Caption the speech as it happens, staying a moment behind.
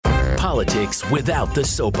politics without the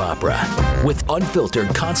soap opera, with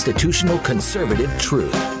unfiltered constitutional conservative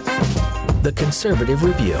truth. The Conservative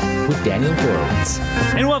Review with Daniel Horowitz.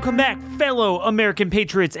 And welcome back, fellow American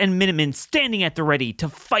patriots and Minutemen standing at the ready to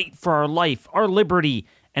fight for our life, our liberty,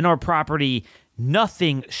 and our property.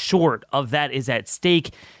 Nothing short of that is at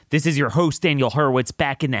stake. This is your host, Daniel Horowitz,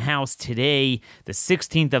 back in the house today, the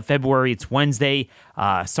 16th of February. It's Wednesday.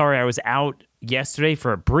 Sorry I was out yesterday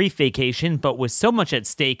for a brief vacation, but with so much at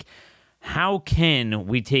stake, how can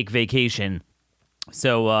we take vacation?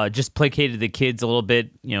 So just placated the kids a little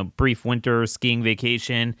bit, brief winter skiing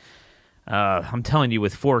vacation. I'm telling you,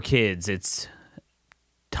 with 4 kids, it's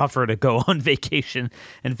tougher to go on vacation.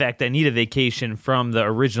 In fact, I need a vacation from the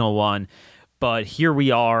original one. But here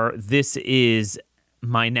we are. This is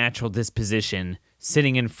my natural disposition,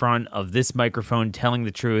 sitting in front of this microphone, telling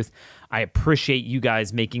the truth. I appreciate you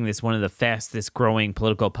guys making this one of the fastest growing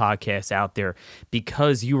political podcasts out there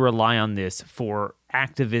because you rely on this for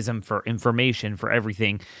activism, for information, for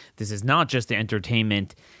everything. This is not just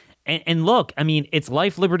entertainment. And look, I mean, it's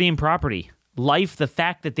life, liberty, and property. Life, the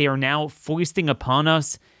fact that they are now foisting upon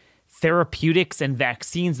us therapeutics and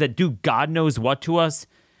vaccines that do God knows what to us.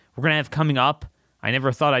 We're going to have coming up. I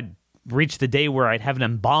never thought I'd reach the day where I'd have an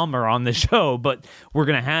embalmer on the show, but we're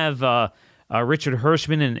going to have Richard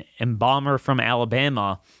Hirschman, an embalmer from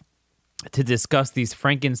Alabama, to discuss these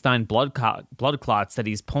Frankenstein blood clots that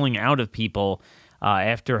he's pulling out of people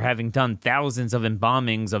after having done thousands of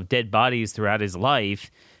embalmings of dead bodies throughout his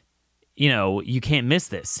life. You can't miss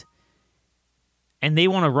this. And they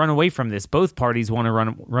want to run away from this. Both parties want to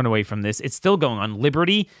run away from this. It's still going on.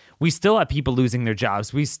 Liberty, we still have people losing their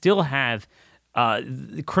jobs. We still have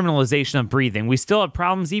the criminalization of breathing. We still have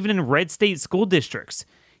problems even in red state school districts.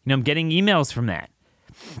 I'm getting emails from that.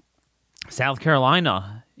 South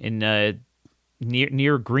Carolina, in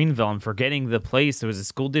near Greenville, I'm forgetting the place. There was a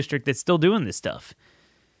school district that's still doing this stuff.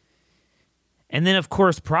 And then, of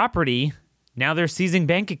course, property. Now they're seizing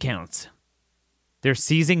bank accounts. They're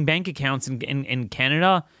seizing bank accounts in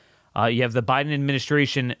Canada. You have the Biden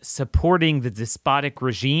administration supporting the despotic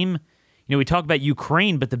regime. We talk about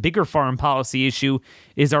Ukraine, but the bigger foreign policy issue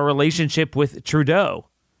is our relationship with Trudeau.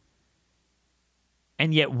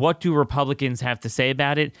 And yet, what do Republicans have to say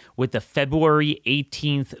about it? With the February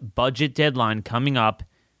 18th budget deadline coming up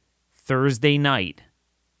Thursday night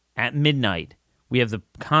at midnight, we have the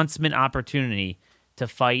consummate opportunity to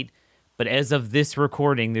fight. But as of this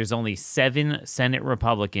recording, there's only 7 Senate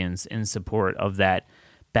Republicans in support of that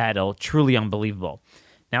battle. Truly unbelievable.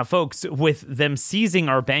 Now, folks, with them seizing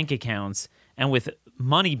our bank accounts and with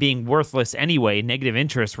money being worthless anyway, negative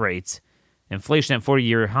interest rates, inflation at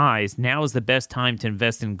 40-year highs, now is the best time to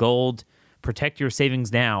invest in gold. Protect your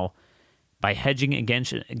savings now by hedging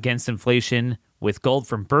against inflation with gold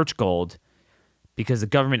from Birch Gold, because the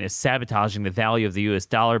government is sabotaging the value of the U.S.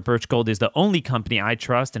 dollar. Birch Gold is the only company I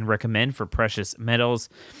trust and recommend for precious metals.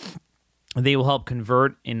 They will help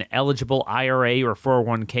convert an eligible IRA or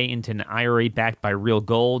 401k into an IRA backed by real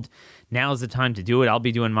gold. Now is the time to do it. I'll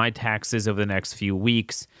be doing my taxes over the next few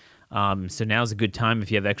weeks. So now's a good time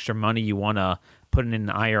if you have extra money you want to put in an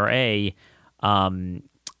IRA.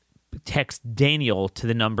 Text Daniel to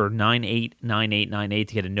the number 989898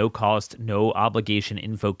 to get a no-cost, no-obligation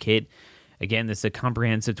info kit. Again, this is a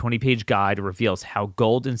comprehensive 20-page guide that reveals how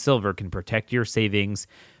gold and silver can protect your savings,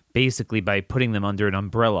 basically by putting them under an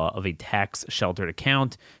umbrella of a tax-sheltered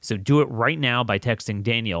account. So do it right now by texting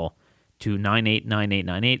Daniel to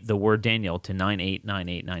 989898, the word Daniel to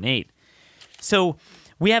 989898. So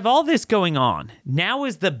we have all this going on. Now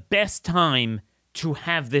is the best time to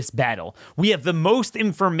have this battle. We have the most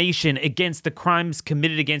information against the crimes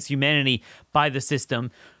committed against humanity by the system.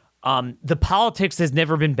 The politics has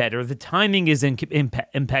never been better. The timing is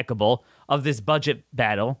impeccable of this budget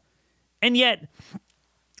battle. And yet,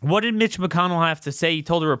 what did Mitch McConnell have to say? He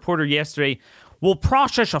told a reporter yesterday, "We'll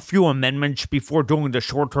process a few amendments before doing the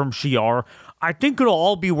short-term CR. I think it'll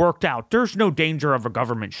all be worked out. There's no danger of a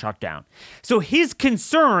government shutdown." So his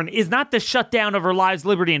concern is not the shutdown of our lives,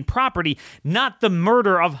 liberty, and property, not the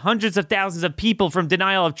murder of hundreds of thousands of people from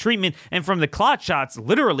denial of treatment and from the clot shots,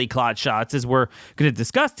 literally clot shots, as we're going to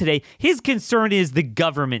discuss today. His concern is the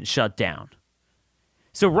government shutdown.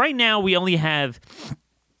 So right now we only have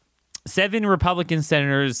 7 Republican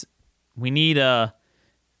senators. We need at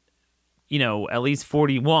least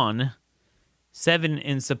 41. 7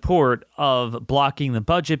 in support of blocking the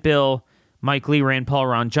budget bill. Mike Lee, Rand Paul,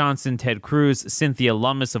 Ron Johnson, Ted Cruz, Cynthia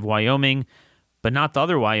Lummis of Wyoming, but not the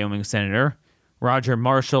other Wyoming senator, Roger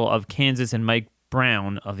Marshall of Kansas, and Mike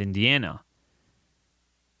Brown of Indiana.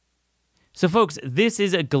 So, folks, this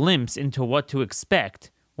is a glimpse into what to expect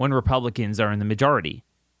when Republicans are in the majority.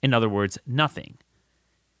 In other words, nothing.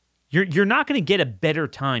 You're not going to get a better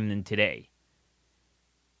time than today.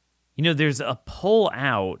 You know, there's a poll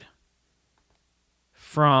out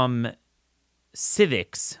from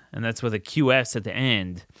Civics, and that's with a QS at the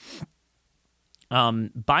end.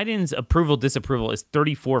 Biden's disapproval is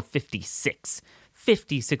 34-56.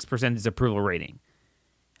 56% disapproval rating.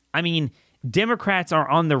 I mean, Democrats are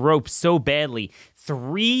on the ropes so badly.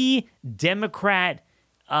 3 Democrat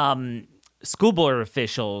school board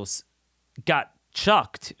officials got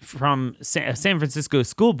chucked from San Francisco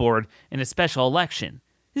school board in a special election.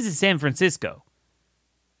 This is San Francisco.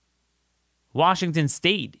 Washington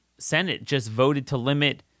State Senate just voted to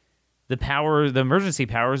limit the emergency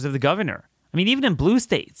powers of the governor. I mean, even in blue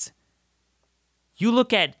states. You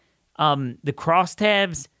look at the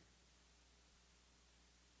crosstabs,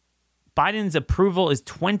 Biden's approval is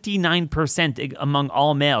 29% among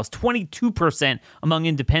all males, 22% among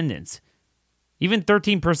independents. Even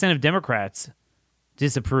 13% of Democrats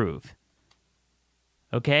disapprove.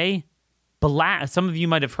 Okay? Some of you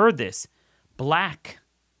might have heard this. Black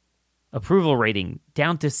approval rating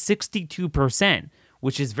down to 62%,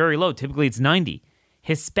 which is very low. Typically it's 90%.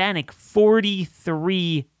 Hispanic,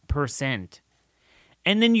 43%.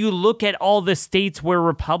 And then you look at all the states where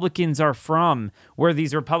Republicans are from, where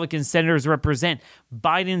these Republican senators represent.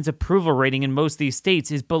 Biden's approval rating in most of these states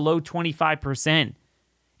is below 25%.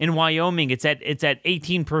 In Wyoming, it's at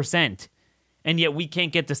 18%. And yet we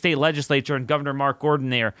can't get the state legislature and Governor Mark Gordon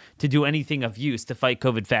there to do anything of use to fight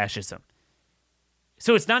COVID fascism.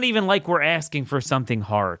 So it's not even like we're asking for something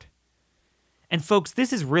hard. And folks,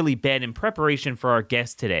 this is really bad. In preparation for our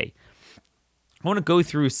guest today, I want to go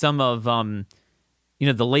through some of the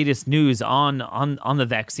latest news on the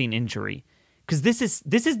vaccine injury, because this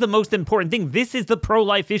is the most important thing. This is the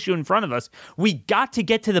pro-life issue in front of us. We got to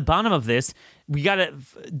get to the bottom of this. We got to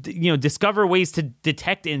discover ways to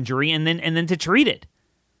detect injury and then to treat it.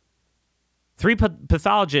 3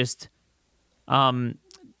 pathologists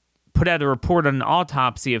put out a report on an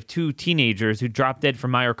autopsy of 2 teenagers who dropped dead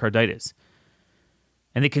from myocarditis.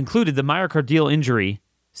 And they concluded the myocardial injury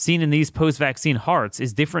seen in these post-vaccine hearts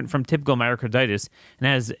is different from typical myocarditis and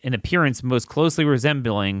has an appearance most closely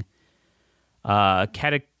resembling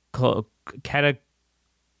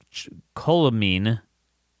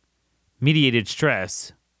catecholamine-mediated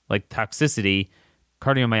stress, like toxicity,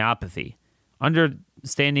 cardiomyopathy.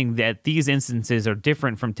 Understanding that these instances are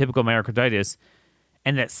different from typical myocarditis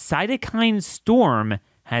and that cytokine storm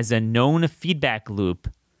has a known feedback loop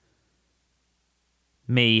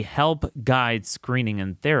may help guide screening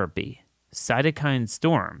and therapy. Cytokine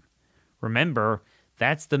storm. Remember,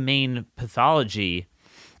 that's the main pathology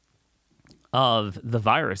of the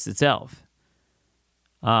virus itself.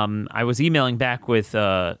 I was emailing back with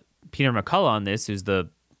Peter McCullough on this, who's the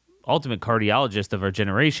ultimate cardiologist of our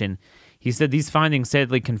generation. He said these findings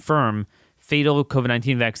sadly confirm fatal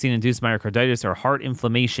COVID-19 vaccine-induced myocarditis or heart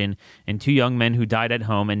inflammation in 2 young men who died at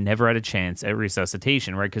home and never had a chance at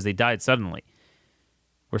resuscitation, right? Because they died suddenly.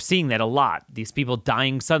 We're seeing that a lot. These people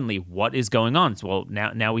dying suddenly. What is going on? So, well,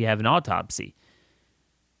 now we have an autopsy.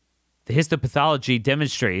 The histopathology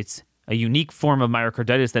demonstrates a unique form of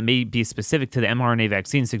myocarditis that may be specific to the mRNA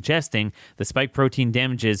vaccine, suggesting the spike protein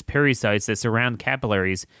damages pericytes that surround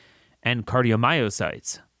capillaries and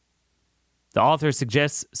cardiomyocytes. The author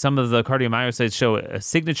suggests some of the cardiomyocytes show a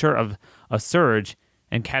signature of a surge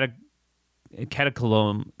and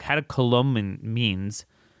catecholamines,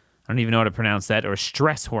 I don't even know how to pronounce that, or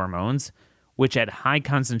stress hormones, which at high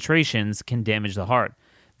concentrations can damage the heart.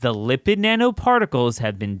 The lipid nanoparticles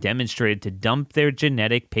have been demonstrated to dump their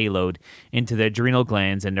genetic payload into the adrenal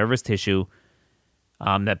glands and nervous tissue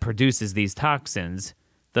that produces these toxins.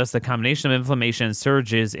 Thus, the combination of inflammation and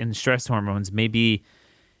surges in stress hormones may be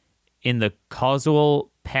in the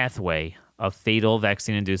causal pathway of fatal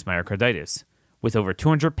vaccine-induced myocarditis. With over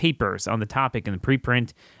 200 papers on the topic in the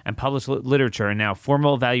preprint and published literature, and now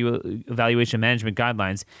formal evaluation management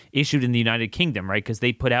guidelines issued in the United Kingdom, right? Because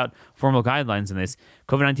they put out formal guidelines on this.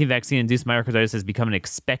 COVID-19 vaccine-induced myocarditis has become an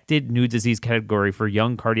expected new disease category for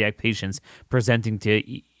young cardiac patients presenting to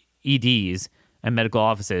EDs and medical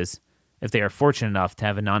offices if they are fortunate enough to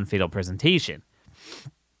have a non-fatal presentation.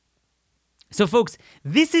 So, folks,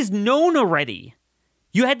 this is known already.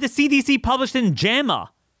 You had the CDC published in JAMA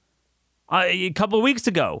a couple of weeks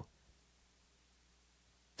ago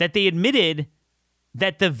that they admitted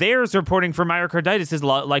that the VAERS reporting for myocarditis is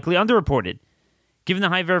likely underreported. Given the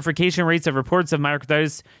high verification rates of reports of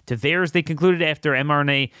myocarditis to VAERS, they concluded after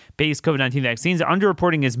mRNA-based COVID-19 vaccines,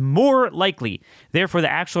 underreporting is more likely. Therefore, the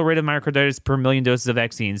actual rate of myocarditis per million doses of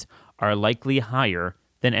vaccines are likely higher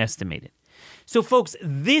than estimated. So, folks,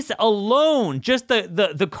 this alone, just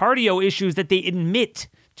the cardio issues that they admit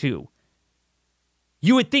to,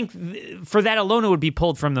 you would think for that alone it would be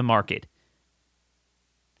pulled from the market.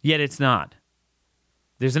 Yet it's not.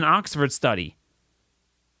 There's an Oxford study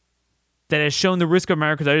that has shown the risk of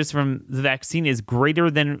myocarditis from the vaccine is greater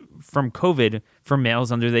than from COVID for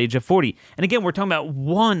males under the age of 40. And again, we're talking about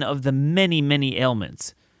one of the many, many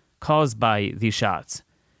ailments caused by these shots.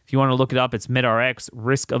 If you want to look it up, it's MedRx,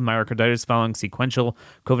 risk of myocarditis following sequential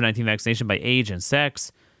COVID-19 vaccination by age and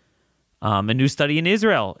sex. A new study in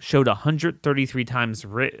Israel showed 133 times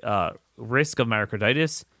risk of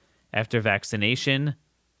myocarditis after vaccination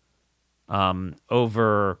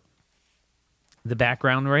over the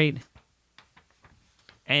background rate.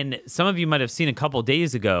 And some of you might have seen a couple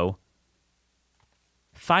days ago,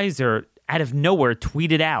 Pfizer, out of nowhere,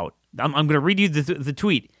 tweeted out. I'm going to read you the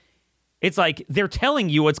tweet. It's like they're telling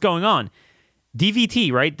you what's going on.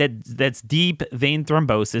 DVT, right? That's deep vein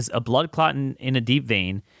thrombosis, a blood clot in a deep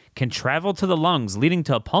vein, can travel to the lungs, leading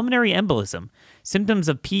to a pulmonary embolism. Symptoms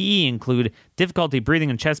of PE include difficulty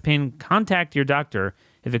breathing and chest pain. Contact your doctor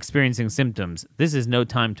if experiencing symptoms. This is no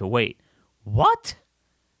time to wait. What?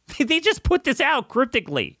 They just put this out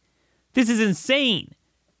cryptically. This is insane.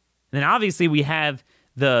 And then obviously we have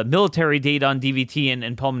the military data on DVT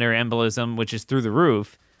and pulmonary embolism, which is through the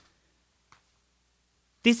roof.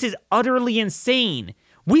 This is utterly insane.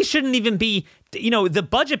 We shouldn't even be, the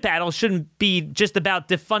budget battle shouldn't be just about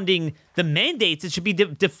defunding the mandates. It should be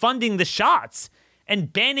defunding the shots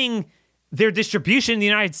and banning their distribution in the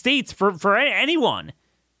United States for anyone.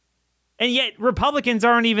 And yet Republicans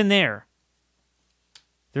aren't even there.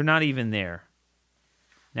 They're not even there.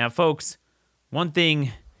 Now, folks, one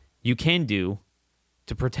thing you can do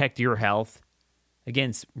to protect your health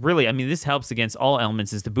against, this helps against all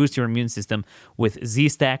ailments, is to boost your immune system with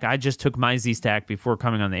Z-Stack. I just took my Z-Stack before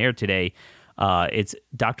coming on the air today. It's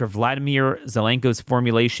Dr. Vladimir Zelenko's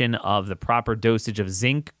formulation of the proper dosage of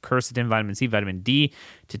zinc, quercetin, vitamin C, vitamin D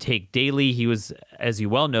to take daily. He was, as you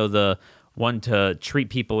well know, the one to treat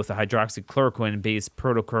people with a hydroxychloroquine-based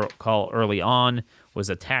protocol early on, was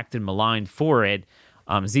attacked and maligned for it.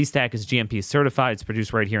 Z-Stack is GMP certified. It's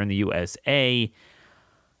produced right here in the USA.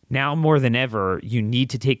 Now more than ever, you need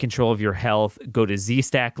to take control of your health. Go to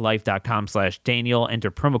zstacklife.com/Daniel. Enter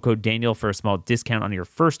promo code Daniel for a small discount on your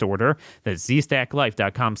first order. That's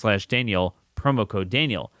zstacklife.com/Daniel, promo code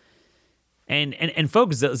Daniel. And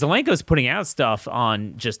folks, Zelenko's putting out stuff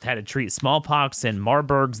on just how to treat smallpox and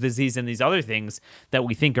Marburg's disease and these other things that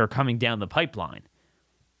we think are coming down the pipeline.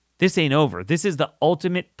 This ain't over. This is the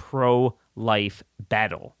ultimate pro-life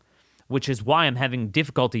battle, which is why I'm having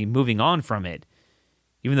difficulty moving on from it,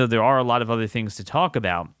 even though there are a lot of other things to talk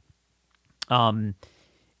about. And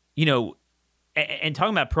talking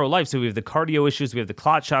about pro-life, so we have the cardio issues, we have the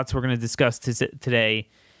clot shots we're going to discuss today,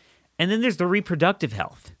 and then there's the reproductive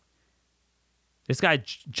health. This guy,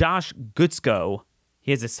 Josh Gutsko, he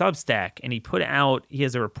has a Substack, and he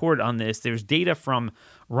has a report on this. There's data from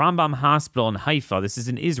Rambam Hospital in Haifa, this is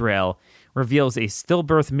in Israel, reveals a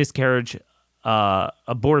stillbirth miscarriage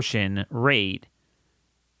abortion rate,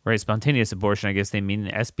 right, spontaneous abortion, I guess they mean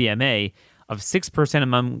SBMA, of 6%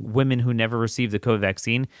 among women who never received the COVID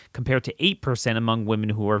vaccine, compared to 8% among women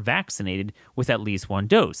who are vaccinated with at least one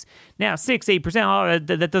dose. Now, 8%,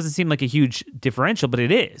 that doesn't seem like a huge differential, but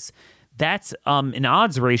it is. That's an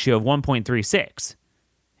odds ratio of 1.36.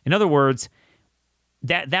 In other words,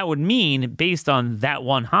 that would mean, based on that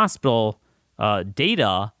one hospital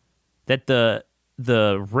data, that the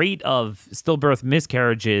rate of stillbirth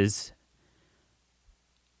miscarriages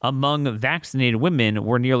among vaccinated women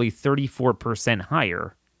were nearly 34%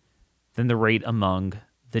 higher than the rate among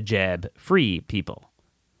the jab-free people.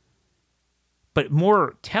 But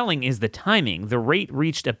more telling is the timing. The rate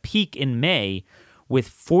reached a peak in May, with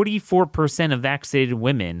 44% of vaccinated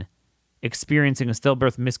women experiencing a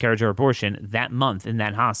stillbirth, miscarriage, or abortion that month in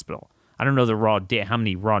that hospital. I don't know how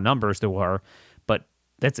many raw numbers there were, but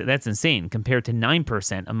that's insane compared to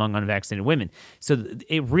 9% among unvaccinated women. So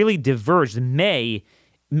it really diverged. May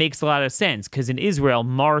makes a lot of sense because in Israel,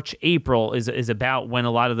 March, April is about when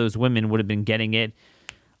a lot of those women would have been getting it.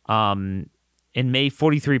 In May,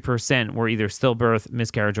 43% were either stillbirth,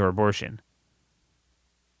 miscarriage, or abortion.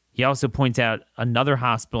 He also points out another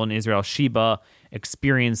hospital in Israel, Sheba,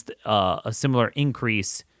 experienced a similar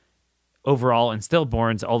increase overall in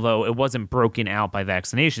stillborns, although it wasn't broken out by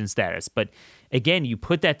vaccination status. But again, you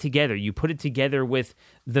put that together. You put it together with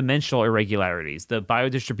the menstrual irregularities, the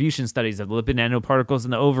biodistribution studies of lipid nanoparticles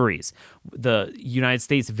in the ovaries, the United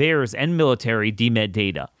States VAERS and military DMED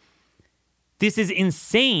data. This is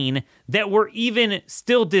insane that we're even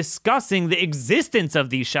still discussing the existence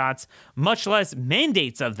of these shots, much less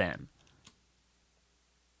mandates of them.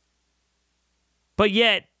 But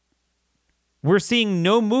yet, we're seeing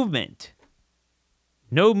no movement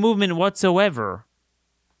whatsoever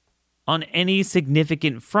on any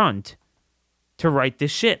significant front to right the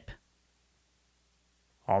ship.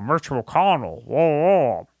 Oh, Mitch McConnell.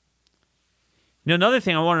 Whoa. Another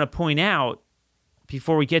thing I wanted to point out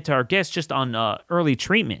before we get to our guest, just on early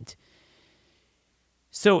treatment.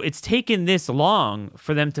 So it's taken this long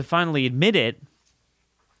for them to finally admit it,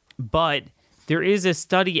 but there is a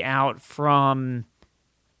study out from,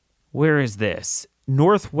 where is this?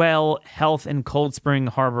 Northwell Health and Cold Spring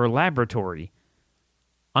Harbor Laboratory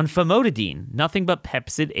on famotidine, nothing but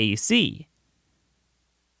Pepsid AC.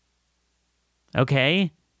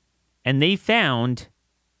 Okay? And they found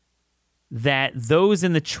that those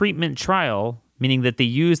in the treatment trial, meaning that they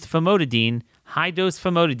used famotidine, high-dose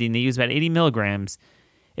famotidine, they used about 80 milligrams,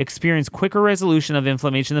 experienced quicker resolution of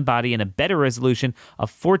inflammation in the body and a better resolution of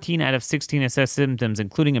 14 out of 16 assessed symptoms,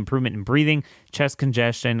 including improvement in breathing, chest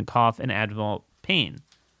congestion, cough, and abdominal pain.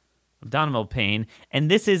 And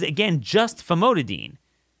this is, again, just famotidine.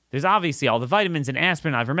 There's obviously all the vitamins and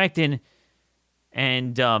aspirin, ivermectin,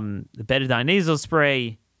 and the betadine nasal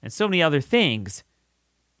spray, and so many other things.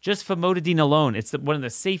 Just famotidine alone, it's one of the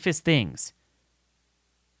safest things.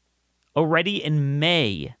 Already in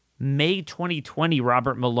May 2020,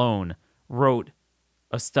 Robert Malone wrote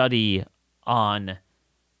a study on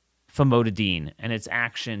famotidine and its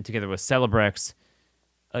action together with Celebrex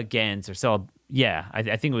against,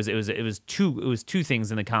 I think it was two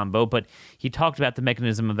things in the combo, but he talked about the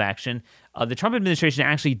mechanism of action. The Trump administration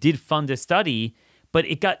actually did fund a study, but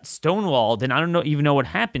it got stonewalled, and I don't even know what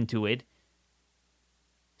happened to it.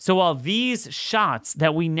 So while these shots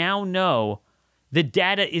that we now know, the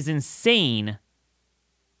data is insane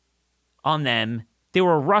on them, they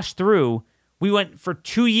were rushed through. We went for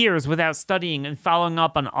 2 years without studying and following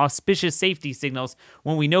up on auspicious safety signals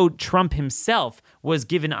when we know Trump himself was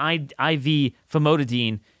given IV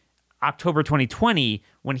famotidine October 2020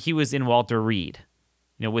 when he was in Walter Reed,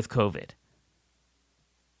 with COVID.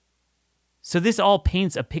 So this all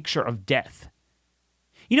paints a picture of death.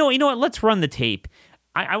 You know what? Let's run the tape.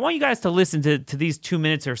 I want you guys to listen to these 2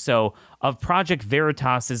 minutes or so of Project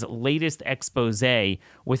Veritas's latest expose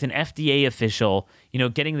with an FDA official,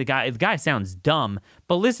 getting the guy sounds dumb,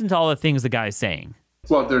 but listen to all the things the guy's saying.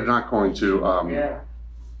 Well, they're not going to,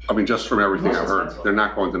 just from everything I've heard, they're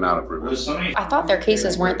not going to not approve it. I thought their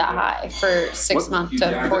cases weren't that high for 6 month to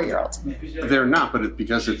 4-year-olds. They're not, but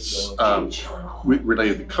because it's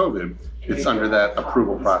related to COVID, it's under that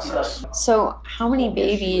approval process. So how many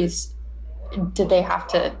babies did they have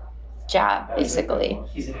to jab, basically,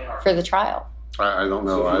 for the trial? I don't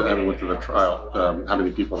know. I haven't looked at the trial, how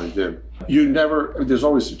many people they did. There's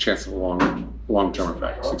always a chance of long-term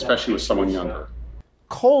effects, especially with someone younger.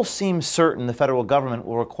 Cole seems certain the federal government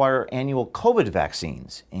will require annual COVID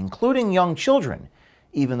vaccines, including young children,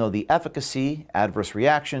 even though the efficacy, adverse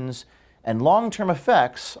reactions, and long-term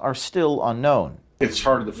effects are still unknown. It's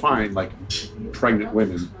hard to find, pregnant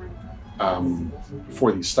women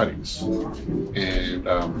for these studies, and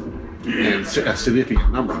a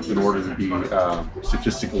significant number in order to be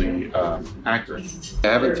statistically accurate. I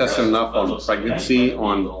haven't tested enough on pregnancy,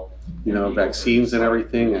 on vaccines and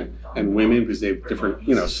everything, and women, because they have different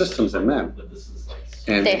systems than men.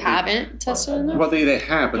 And they haven't tested enough? Well, they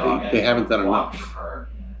have, but they haven't done enough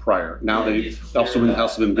prior. Now they also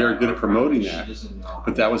been very good at promoting that,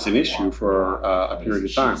 but that was an issue for a period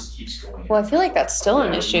of time. Well, I feel like that's still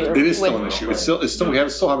an issue. It is still an issue. We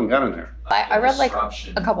still haven't gotten there. I read a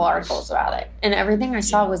couple articles about it, and everything I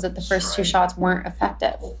saw was that the first 2 shots weren't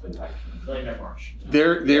effective.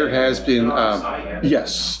 There has been,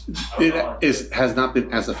 yes, has not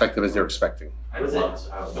been as effective as they're expecting. I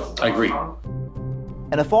agree.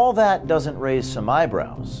 And if all that doesn't raise some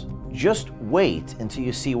eyebrows, just wait until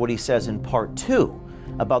you see what he says in part 2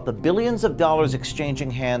 about the billions of dollars exchanging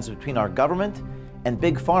hands between our government and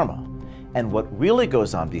Big Pharma, and what really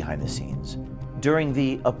goes on behind the scenes during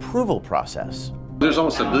the approval process. There's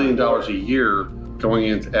almost $1 billion a year going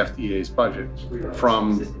into FDA's budget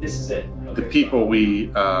from the people we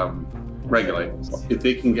regulate. If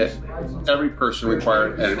they can get every person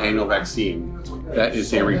required at an annual vaccine, that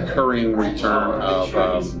is a recurring return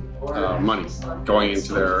of money going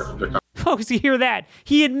into their company. Folks, you hear that?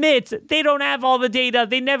 He admits they don't have all the data.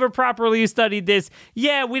 They never properly studied this.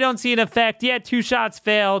 Yeah, we don't see an effect. Yeah, 2 shots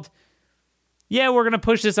failed. Yeah, we're going to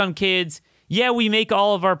push this on kids. Yeah, we make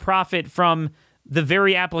all of our profit from the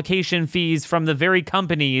very application fees from the very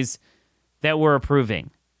companies that we're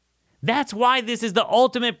approving. That's why this is the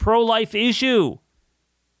ultimate pro-life issue.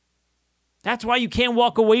 That's why you can't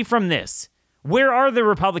walk away from this. Where are the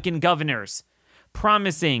Republican governors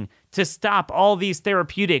promising to stop all these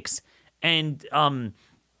therapeutics and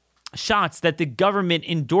shots that the government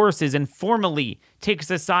endorses and formally takes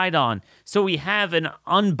a side on, so we have an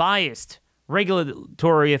unbiased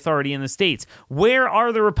regulatory authority in the states? Where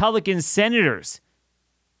are the Republican senators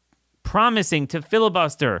promising to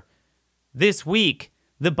filibuster this week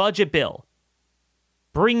the budget bill,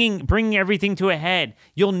 bringing everything to a head?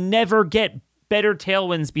 You'll never get better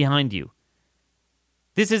tailwinds behind you.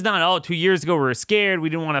 This is not, 2 years ago we were scared, we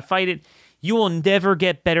didn't want to fight it. You will never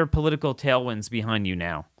get better political tailwinds behind you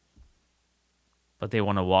now. But they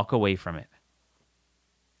want to walk away from it.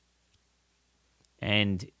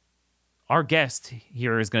 And our guest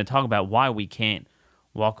here is going to talk about why we can't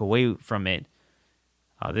walk away from it.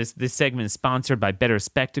 This segment is sponsored by Better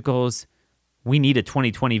Spectacles. We need a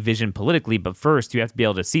 2020 vision politically, but first you have to be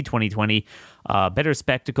able to see 2020. Better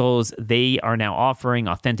Spectacles, they are now offering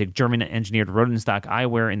authentic German-engineered Rodenstock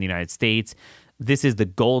eyewear in the United States. This is the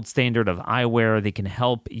gold standard of eyewear. They can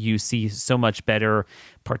help you see so much better.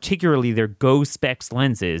 Particularly their Go Specs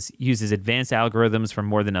lenses uses advanced algorithms from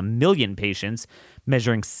more than 1 million patients,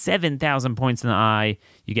 measuring 7,000 points in the eye.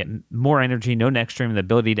 You get more energy, no neck strain, and the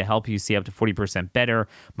ability to help you see up to 40% better.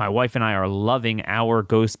 My wife and I are loving our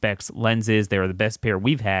Go Specs lenses. They are the best pair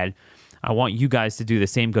we've had. I want you guys to do the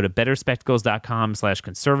same. Go to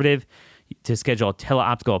betterspectacles.com/conservative to schedule a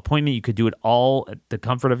teleoptical appointment. You could do it all at the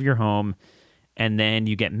comfort of your home. And then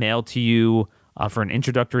you get mailed to you for an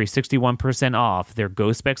introductory 61% off their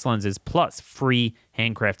Go Specs lenses plus free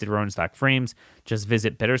handcrafted Rodenstock frames. Just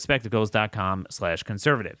visit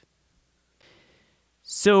betterspectacles.com/conservative.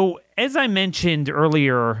 So, as I mentioned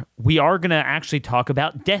earlier, we are going to actually talk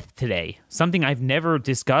about death today, something I've never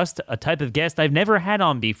discussed, a type of guest I've never had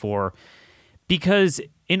on before, because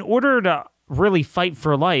in order to really fight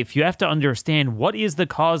for life, you have to understand what is the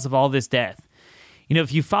cause of all this death. You know,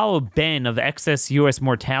 if you follow Ben of Excess U.S.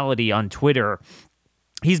 Mortality on Twitter,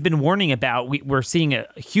 he's been warning about we're seeing a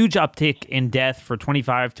huge uptick in death for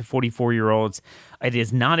 25 to 44-year-olds. It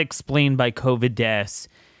is not explained by COVID deaths.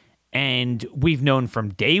 And we've known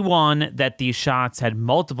from day one that these shots had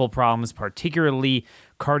multiple problems, particularly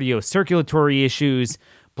cardiocirculatory issues,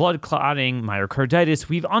 blood clotting, myocarditis.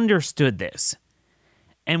 We've understood this.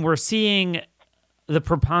 And we're seeing the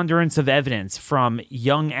preponderance of evidence from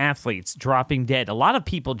young athletes dropping dead. A lot of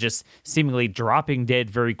people just seemingly dropping dead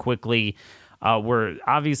very quickly. We're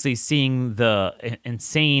obviously seeing the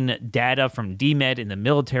insane data from DMED in the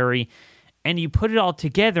military, and you put it all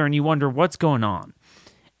together and you wonder what's going on.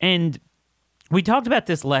 And we talked about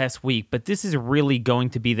this last week, but this is really going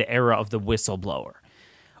to be the era of the whistleblower,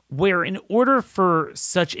 where in order for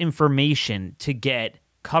such information to get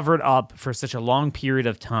covered up for such a long period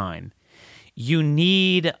of time, you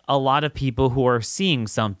need a lot of people who are seeing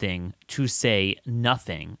something to say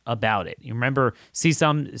nothing about it. You remember, see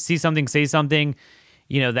something, say something.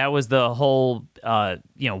 You know, that was the whole,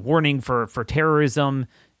 warning for terrorism.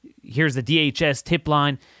 Here's the DHS tip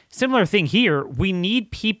line. Similar thing here. We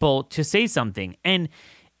need people to say something. And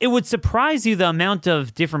it would surprise you the amount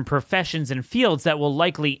of different professions and fields that will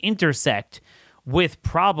likely intersect with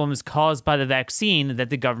problems caused by the vaccine that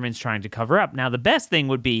the government's trying to cover up. Now, the best thing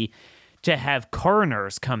would be to have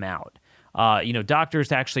coroners come out, doctors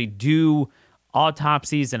to actually do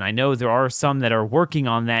autopsies, and I know there are some that are working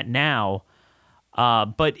on that now.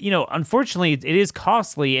 But unfortunately, it is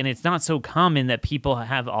costly, and it's not so common that people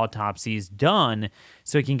have autopsies done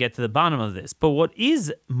so we can get to the bottom of this. But what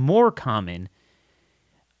is more common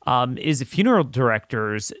is funeral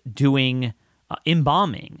directors doing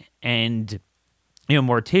embalming, and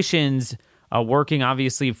morticians working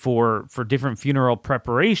obviously for different funeral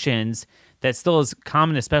preparations. That still is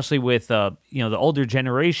common, especially with the older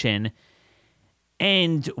generation.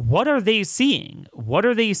 And what are they seeing? What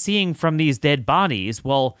are they seeing from these dead bodies?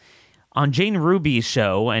 Well, on Jane Ruby's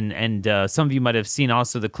show, and some of you might have seen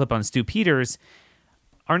also the clip on Stu Peters,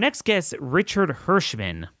 our next guest, Richard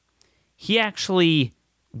Hirschman, he actually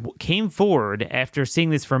came forward after seeing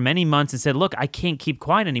this for many months and said, look, I can't keep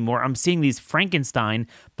quiet anymore. I'm seeing these Frankenstein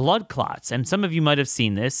blood clots. And some of you might have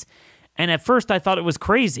seen this. And at first I thought it was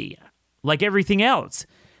crazy, like everything else.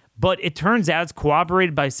 But it turns out it's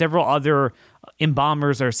corroborated by several other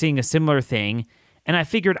embalmers are seeing a similar thing. And I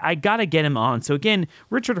figured I got to get him on. So again,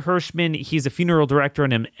 Richard Hirschman, he's a funeral director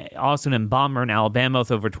and also an embalmer in Alabama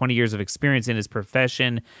with over 20 years of experience in his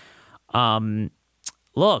profession.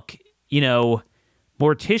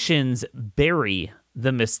 Morticians bury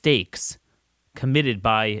the mistakes committed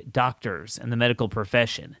by doctors and the medical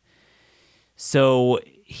profession. So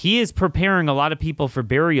he is preparing a lot of people for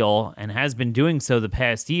burial and has been doing so the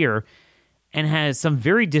past year, and has some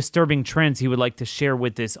very disturbing trends he would like to share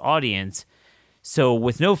with this audience. So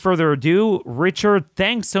with no further ado, Richard,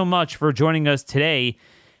 thanks so much for joining us today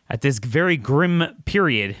at this very grim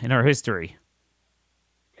period in our history.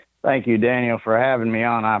 Thank you, Daniel, for having me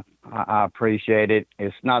on. I appreciate it.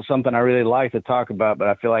 It's not something I really like to talk about, but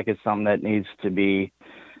I feel like it's something that needs to be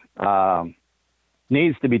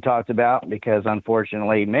talked about, because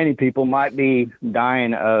unfortunately many people might be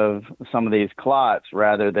dying of some of these clots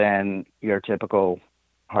rather than your typical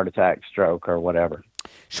heart attack, stroke, or whatever.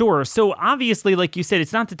 Sure. So obviously, like you said,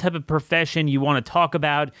 it's not the type of profession you want to talk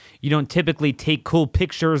about. You don't typically take cool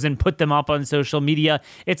pictures and put them up on social media.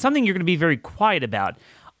 It's something you're going to be very quiet about.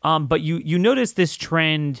 But you noticed this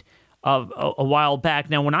trend of a while back.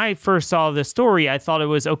 Now, when I first saw the story, I thought it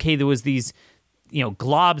was, okay, there was these,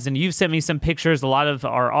 globs, and you've sent me some pictures. A lot of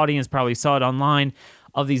our audience probably saw it online,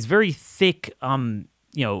 of these very thick,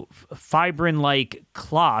 fibrin-like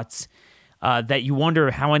clots that you wonder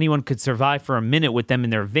how anyone could survive for a minute with them in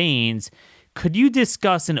their veins. Could you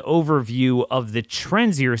discuss an overview of the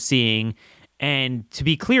trends you're seeing? And to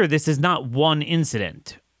be clear, this is not one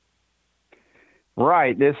incident.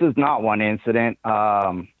 Right. This is not one incident.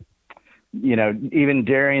 Even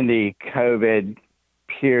during the COVID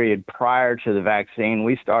period prior to the vaccine,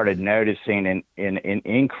 we started noticing an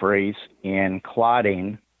increase in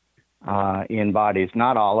clotting in bodies.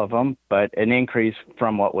 Not all of them, but an increase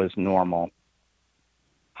from what was normal.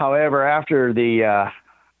 However, after the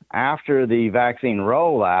vaccine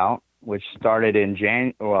rollout, which started in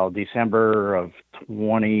December of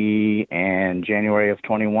 20 and January of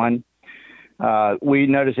 21, we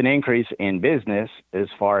noticed an increase in business as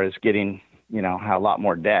far as getting, a lot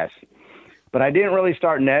more deaths. But I didn't really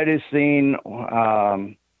start noticing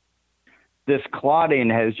this clotting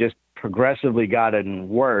has just progressively gotten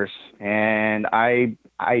worse. And I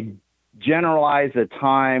generalized the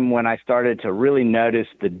time when I started to really notice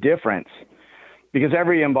the difference, because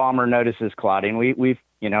every embalmer notices clotting. We've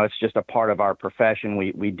it's just a part of our profession.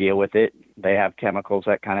 We deal with it. They have chemicals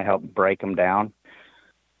that kind of help break them down.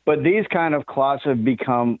 But these kind of clots have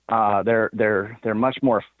become they're much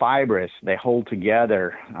more fibrous. They hold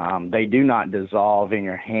together. They do not dissolve in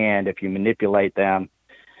your hand if you manipulate them.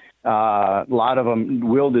 A lot of them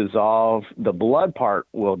will dissolve. The blood part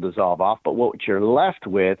will dissolve off, but what you're left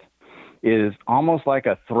with is almost like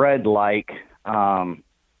a thread-like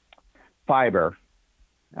fiber.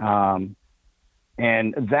 And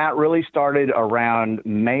that really started around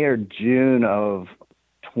May or June of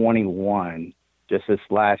 21. Just this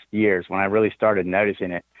last year is when I really started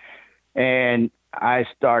noticing it. And I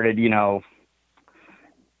started,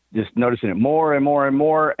 just noticing it more and more and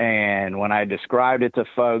more. And when I described it to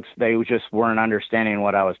folks, they just weren't understanding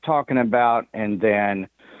what I was talking about. And then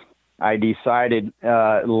I decided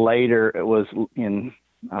later, it was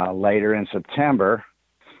later in September,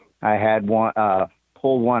 I had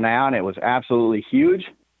pulled one out. It was absolutely huge,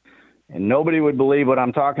 and nobody would believe what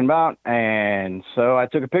I'm talking about. And so I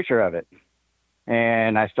took a picture of it.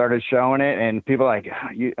 And I started showing it, and people were like,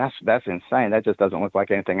 that's insane. That just doesn't look like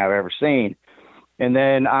anything I've ever seen. And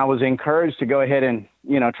then I was encouraged to go ahead and,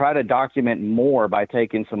 try to document more by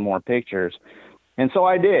taking some more pictures. And so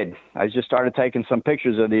I did. I just started taking some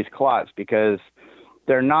pictures of these clots, because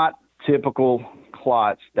they're not typical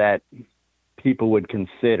clots that people would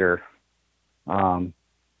consider,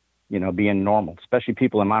 being normal, especially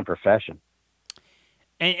people in my profession.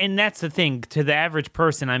 And that's the thing. To the average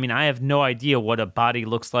person, I have no idea what a body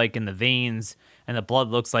looks like in the veins and the blood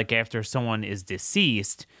looks like after someone is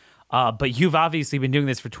deceased. But you've obviously been doing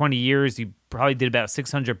this for 20 years. You probably did about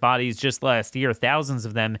 600 bodies just last year, thousands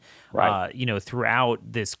of them, right. Throughout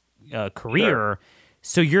this career. Sure.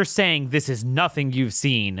 So you're saying this is nothing you've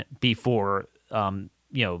seen before,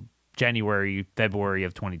 January, February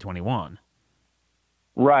of 2021.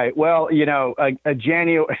 Right. Well,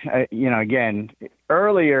 January, again,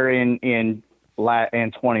 earlier in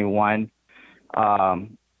 21,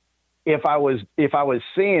 if I was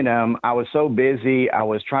seeing them, I was so busy. I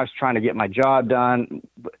was trying to get my job done.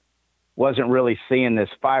 Wasn't really seeing this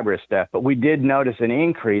fibrous stuff, but we did notice an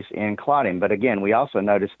increase in clotting. But again, we also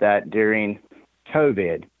noticed that during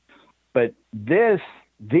COVID. But these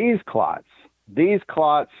clots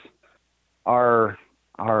are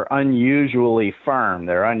unusually firm.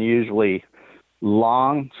 They're unusually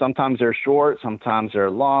long. Sometimes they're short, sometimes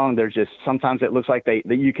they're long. Sometimes it looks like that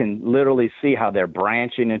you can literally see how they're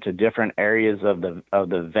branching into different areas of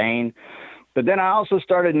the vein. But then I also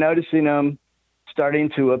started noticing them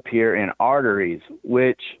starting to appear in arteries,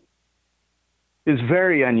 which is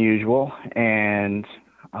very unusual, and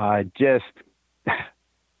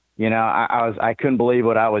I couldn't believe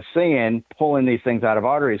what I was seeing, pulling these things out of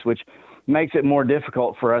arteries, which makes it more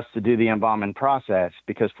difficult for us to do the embalming process,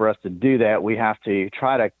 because for us to do that, we have to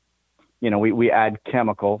try to, we add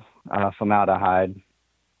chemical, formaldehyde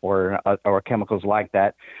or chemicals like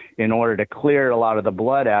that in order to clear a lot of the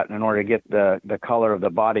blood out, and in order to get the color of the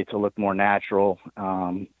body to look more natural,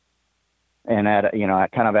 and at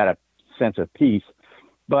a sense of peace.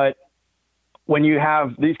 But when you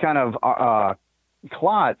have these kind of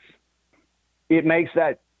clots, it makes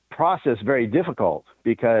that process very difficult,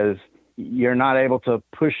 because you're not able to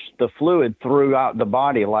push the fluid throughout the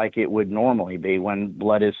body like it would normally be when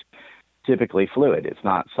blood is typically fluid. It's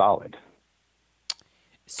not solid.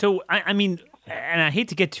 So, I mean, and I hate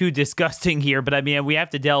to get too disgusting here, but I mean, we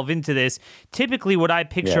have to delve into this. Typically, what I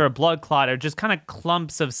picture a blood clot are just kind of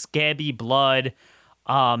clumps of scabby blood.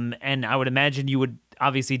 And I would imagine you would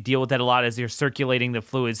obviously deal with that a lot as you're circulating the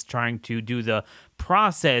fluids, trying to do the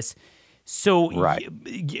process. So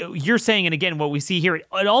you're saying, and again, what we see here,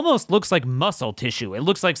 it almost looks like muscle tissue. It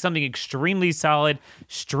looks like something extremely solid,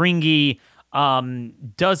 stringy,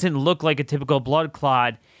 doesn't look like a typical blood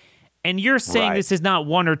clot. And you're saying this is not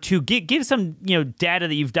one or two. Give some data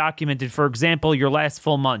that you've documented. For example, your last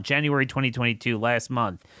full month, January 2022, last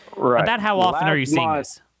month. Right. About how often are you seeing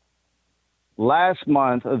this? Last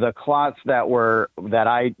month, the clots that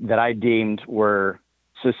I deemed were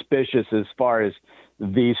suspicious as far as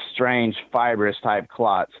these strange fibrous type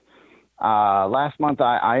clots. Last month,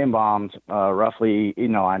 I embalmed roughly, it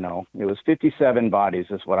was 57 bodies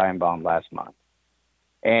is what I embalmed last month.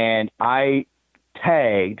 And I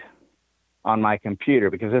tagged on my computer,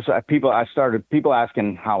 because people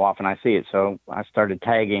asking how often I see it. So I started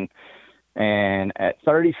tagging, and at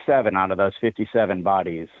 37 out of those 57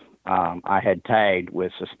 bodies, I had tagged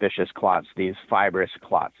with suspicious clots, these fibrous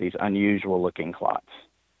clots, these unusual looking clots.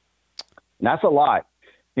 And that's a lot.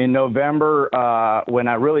 In November, when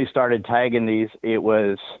I really started tagging these, it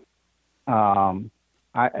was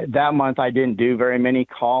that month I didn't do very many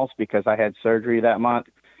calls because I had surgery that month.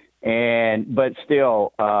 But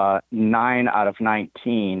still, 9 out of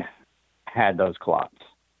 19 had those clots.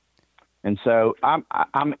 And so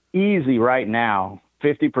I'm easy right now,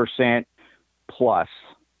 50% plus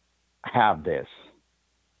have these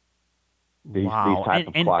type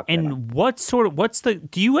of clots. And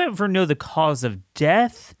do you ever know the cause of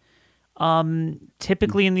death?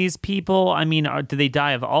 Typically in these people, I mean, do they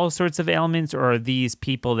die of all sorts of ailments, or are these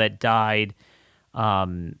people that died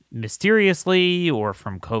mysteriously or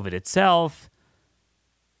from COVID itself?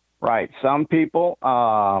 Right. Some people,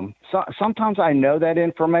 sometimes I know that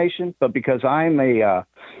information, but because I'm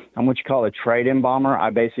what you call a trade embalmer, I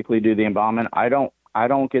basically do the embalming. I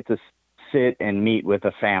don't get to sit and meet with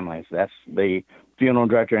the families. That's the funeral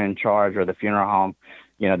director in charge, or the funeral home.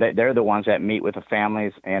 They're the ones that meet with the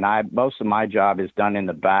families, and most of my job is done in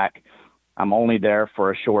the back. I'm only there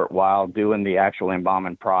for a short while doing the actual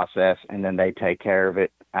embalming process, and then they take care of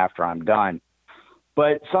it after I'm done.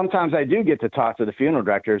 But sometimes I do get to talk to the funeral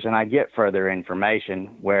directors, and I get further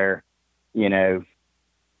information where,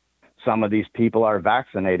 some of these people are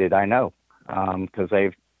vaccinated. I know, because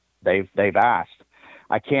they've asked.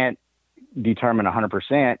 I can't determine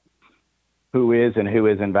 100% who is and who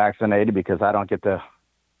isn't vaccinated, because I don't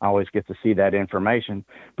always get to see that information.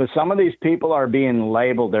 But some of these people are being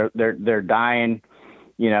labeled. They're dying,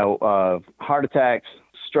 of heart attacks,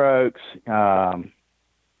 strokes,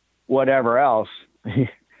 whatever else.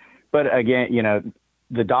 But again,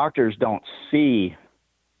 the doctors don't see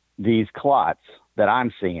these clots that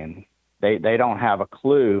I'm seeing. They don't have a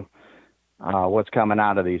clue what's coming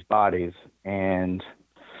out of these bodies. And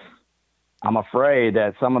I'm afraid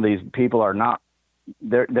that some of these people are not,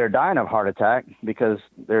 they're dying of heart attack because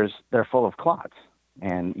they're full of clots,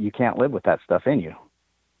 and you can't live with that stuff in you.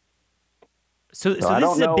 So this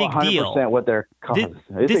is a big deal. What they're causing.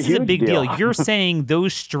 This is a big deal. You're saying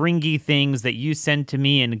those stringy things that you sent to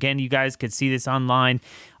me, and again, you guys could see this online.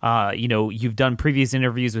 You've done previous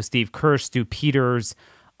interviews with Steve Kirsch, Stu Peters,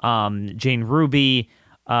 Jane Ruby.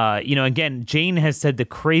 Again, Jane has said the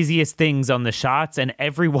craziest things on the shots, and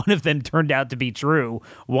every one of them turned out to be true,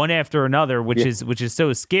 one after another, which is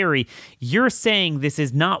so scary. You're saying this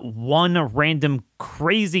is not one random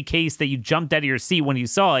crazy case that you jumped out of your seat when you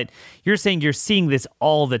saw it. You're saying you're seeing this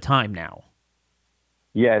all the time now.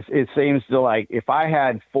 Yes, it seems to, like, if I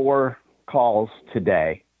had 4 calls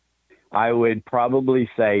today, I would probably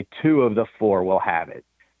say 2 of the 4 will have it.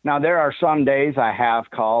 Now, there are some days I have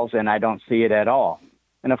calls and I don't see it at all.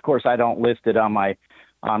 And of course, I don't list it on my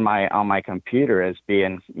computer as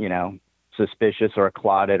being, suspicious or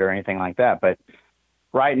clotted or anything like that. But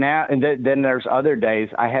right now, and then there's other days.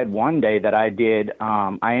 I had one day that I did,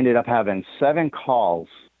 I ended up having 7 calls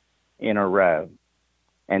in a row,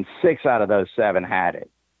 and 6 out of those 7 had it.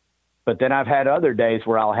 But then I've had other days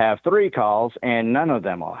where I'll have 3 calls and none of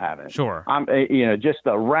them will have it. Sure. I'm, just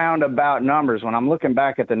the roundabout numbers. When I'm looking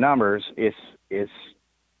back at the numbers,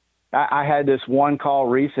 I had this one call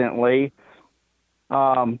recently.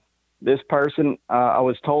 This person, I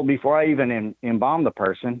was told before I even embalmed the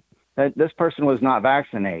person that this person was not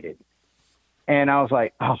vaccinated. And I was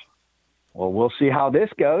like, oh, well, we'll see how this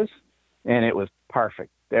goes. And it was perfect.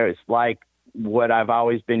 There was like what I've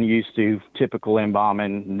always been used to, typical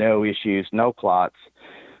embalming, no issues, no clots.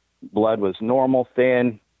 Blood was normal,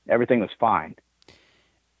 thin, everything was fine.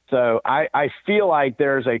 So I feel like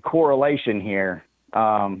there's a correlation here.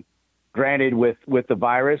 Granted, with the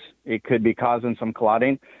virus, it could be causing some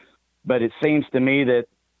clotting, but it seems to me that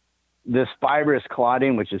this fibrous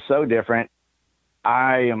clotting, which is so different,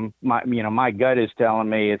 my gut is telling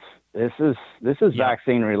me this is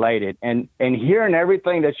vaccine related, and hearing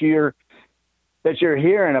everything that you're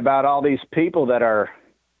hearing about all these people that are,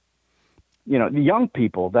 the young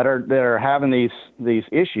people that are having these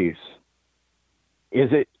issues,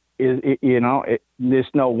 it's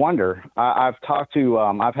no wonder. I've talked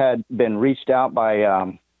to, been reached out by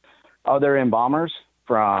other embalmers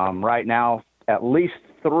from right now at least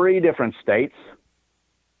 3 different states.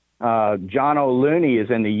 John O'Looney is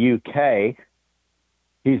in the UK.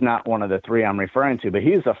 He's not one of the 3 I'm referring to, but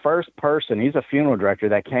he's the first person. He's a funeral director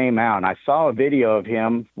that came out, and I saw a video of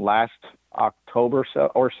him last October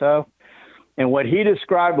or so. And what he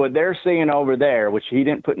described, what they're seeing over there, which he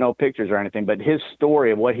didn't put no pictures or anything, but his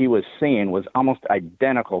story of what he was seeing was almost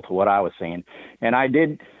identical to what I was seeing. And I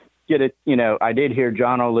did get it, I did hear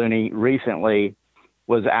John O'Looney recently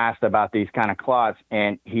was asked about these kind of clots,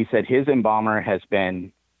 and he said his embalmer has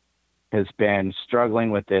been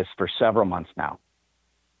struggling with this for several months now.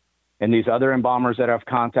 And these other embalmers that have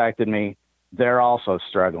contacted me, they're also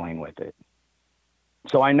struggling with it.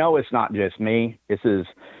 So I know it's not just me. This is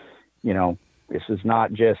not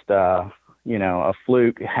just, a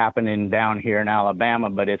fluke happening down here in Alabama,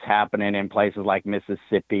 but it's happening in places like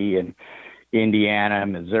Mississippi and Indiana,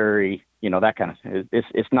 Missouri, that kind of thing.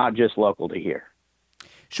 It's not just local to here.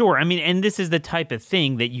 Sure. I mean, and this is the type of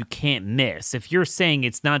thing that you can't miss. If you're saying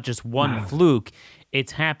it's not just one fluke,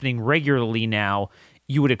 it's happening regularly now,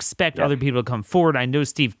 you would expect other people to come forward. I know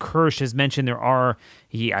Steve Kirsch has mentioned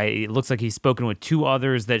it looks like he's spoken with 2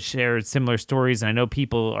 others that shared similar stories, and I know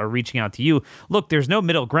people are reaching out to you. Look, there's no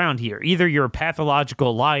middle ground here. Either you're a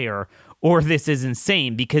pathological liar or this is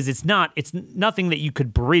insane, because it's nothing that you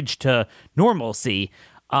could bridge to normalcy.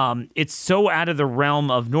 It's so out of the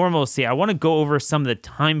realm of normalcy. I want to go over some of the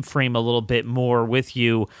time frame a little bit more with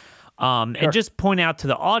you, and just point out to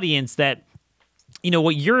the audience that,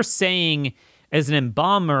 what you're saying as an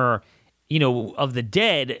embalmer, of the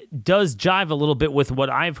dead does jive a little bit with what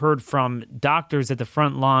I've heard from doctors at the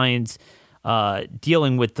front lines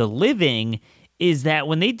dealing with the living, is that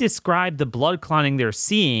when they describe the blood clotting they're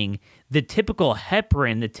seeing, the typical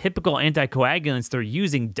heparin, the typical anticoagulants they're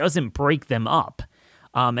using doesn't break them up.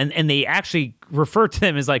 And they actually refer to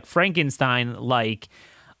them as like Frankenstein,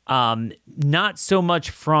 not so much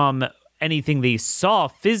from anything they saw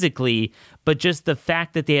physically, but just the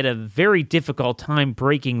fact that they had a very difficult time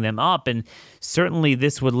breaking them up. And certainly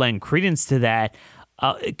this would lend credence to that.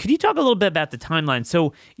 Could you talk a little bit about the timeline?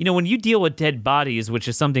 So, when you deal with dead bodies, which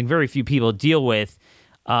is something very few people deal with,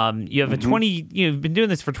 you have you've been doing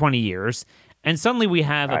this for 20 years, and suddenly we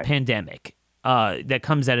have a pandemic that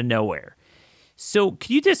comes out of nowhere. So could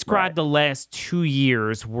you describe the last 2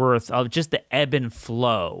 years worth of just the ebb and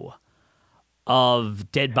flow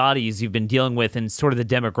of dead bodies you've been dealing with and sort of the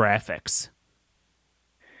demographics?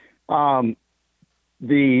 Over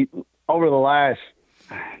the last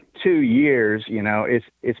 2 years,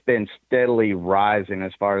 it's been steadily rising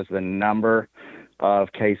as far as the number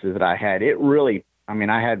of cases that I had. It really,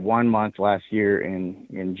 I had 1 month last year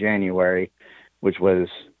in January, which was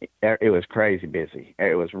crazy busy.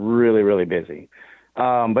 It was really, really busy.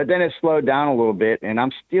 But then it slowed down a little bit, and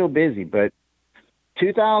I'm still busy. But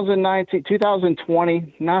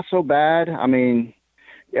 2020, not so bad.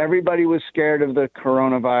 Everybody was scared of the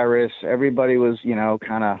coronavirus. Everybody was,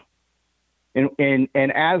 kind of,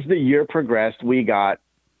 and as the year progressed, we got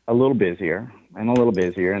a little busier.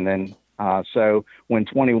 And then, so when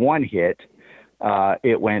 21 hit,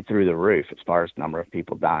 it went through the roof as far as the number of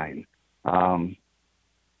people dying. Some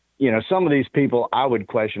of these people, I would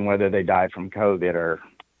question whether they died from COVID or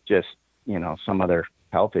just, some other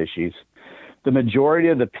health issues. The majority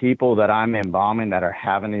of the people that I'm embalming that are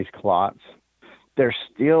having these clots, they're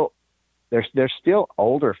still They're still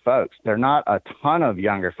older folks. They're not a ton of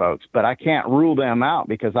younger folks, but I can't rule them out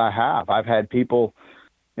because I've had people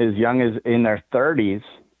as young as in their 30s,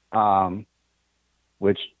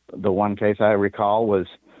 which the one case I recall was,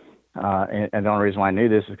 and the only reason why I knew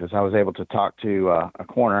this is because I was able to talk to a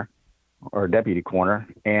coroner or a deputy coroner,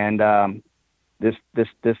 and this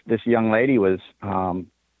young lady was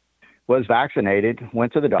vaccinated,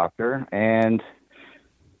 went to the doctor, and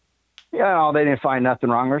they didn't find nothing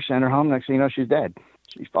wrong with her. Sent her home. Next thing you know, she's dead.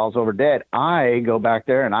 She falls over dead. I go back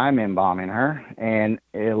there and I'm embalming her, and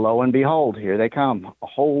lo and behold, here they come. A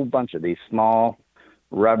whole bunch of these small,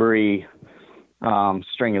 rubbery,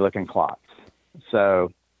 stringy-looking clots.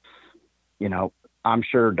 So, I'm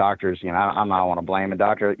sure doctors, I'm not want to blame a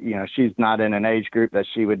doctor. She's not in an age group that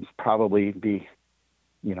she would probably be,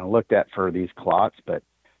 looked at for these clots. But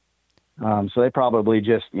so they probably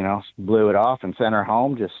just, blew it off and sent her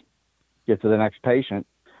home, just get to the next patient.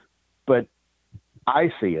 But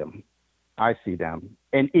I see them.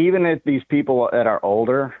 And even if these people that are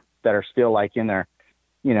older, that are still like in their,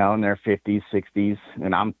 in their 50s, 60s,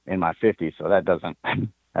 and I'm in my 50s, so that's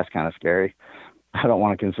kind of scary. I don't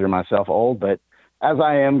want to consider myself old, but as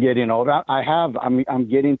I am getting older, I'm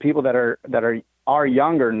getting people that are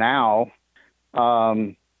younger now,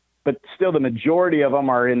 but still the majority of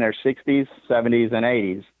them are in their 60s, 70s, and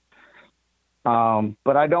 80s.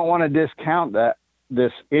 But I don't want to discount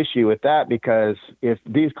this issue with that, because if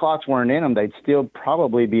these clots weren't in them, they'd still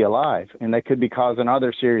probably be alive, and they could be causing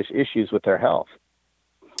other serious issues with their health.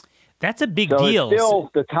 That's a big deal. It's still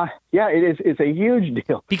the time. Yeah, it is. It's a huge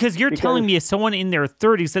deal. Because you're telling me as someone in their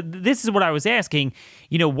 30s, that this is what I was asking,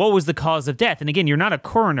 what was the cause of death? And again, you're not a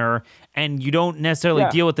coroner, and you don't necessarily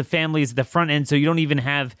deal with the families at the front end, so you don't even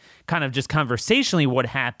have kind of just conversationally what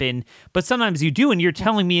happened. But sometimes you do, and you're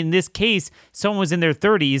telling me in this case, someone was in their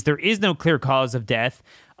 30s, there is no clear cause of death.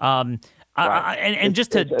 And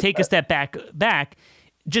just to take a step back,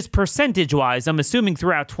 just percentage-wise, I'm assuming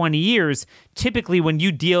throughout 20 years, typically when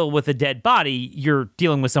you deal with a dead body, you're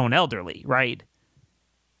dealing with someone elderly, right?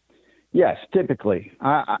 Yes, typically.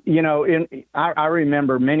 I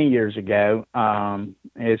remember many years ago,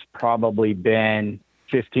 it's probably been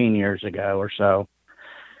 15 years ago or so.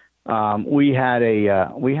 We had it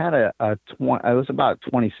was about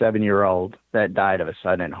a 27-year-old that died of a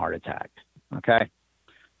sudden heart attack. Okay.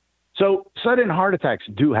 So sudden heart attacks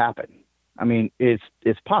do happen. I mean, it's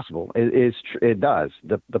possible. It does.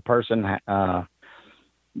 The person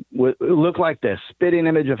would look like this spitting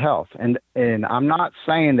image of health. And I'm not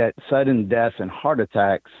saying that sudden deaths and heart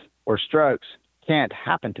attacks or strokes can't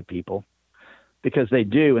happen to people, because they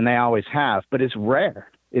do, and they always have, but it's rare.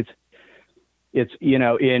 It's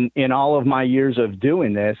in all of my years of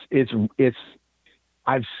doing this,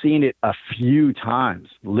 I've seen it a few times,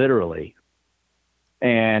 literally.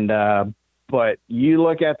 And, but you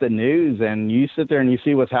look at the news and you sit there and you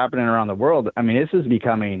see what's happening around the world. I mean, it's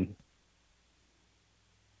becoming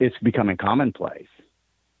commonplace.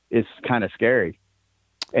 It's kind of scary.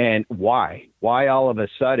 And why? Why all of a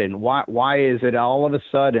sudden? Why is it all of a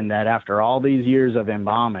sudden that after all these years of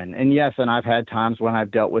embalming, and yes, and I've had times when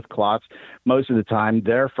I've dealt with clots, most of the time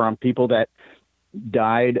they're from people that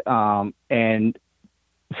died, and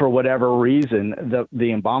for whatever reason,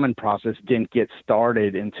 the embalming process didn't get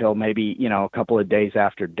started until maybe, a couple of days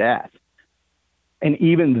after death. And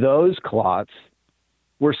even those clots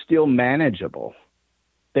were still manageable.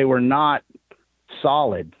 They were not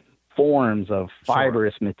solid forms of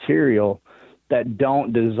fibrous material that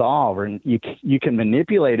don't dissolve, and you can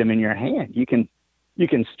manipulate them in your hand. You can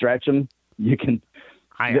stretch them. It's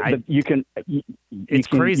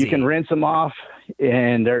crazy. You can rinse them off,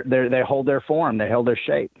 and they hold their form. They hold their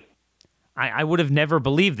shape. I would have never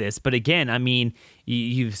believed this, but again, I mean,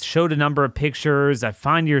 you've showed a number of pictures. I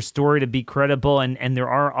find your story to be credible, and there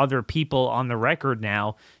are other people on the record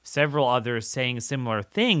now, several others saying similar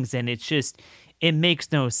things, and it makes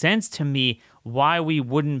no sense to me why we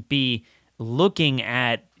wouldn't be looking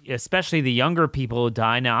at, especially the younger people who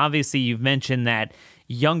die. Now, obviously, you've mentioned that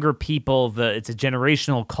younger people, it's a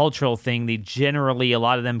generational cultural thing. A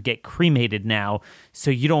lot of them get cremated now, so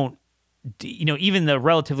you don't, even the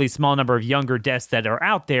relatively small number of younger deaths that are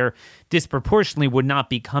out there disproportionately would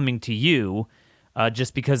not be coming to you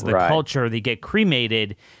just because of the culture. They get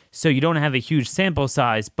cremated, so you don't have a huge sample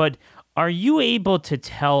size. But are you able to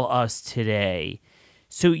tell us today,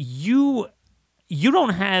 so you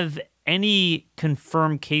don't have any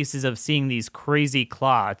confirmed cases of seeing these crazy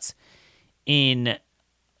clots in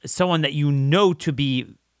someone that you know to be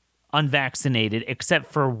unvaccinated, except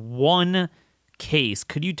for one case.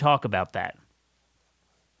 Could you talk about that?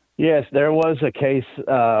 Yes, there was a case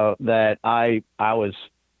that I was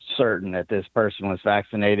certain that this person was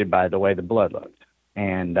vaccinated by the way the blood looked.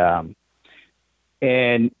 And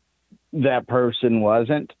that person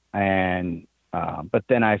wasn't. And, but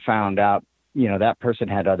then I found out, that person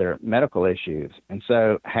had other medical issues, and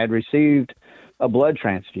so had received a blood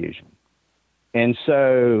transfusion. And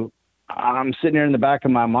so I'm sitting here in the back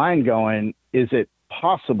of my mind going, is it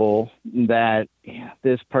possible that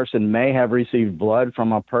this person may have received blood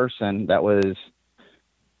from a person that was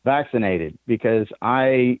vaccinated? Because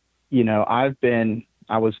I've been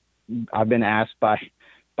asked by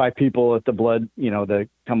people at the blood, they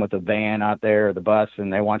come with a van out there or the bus,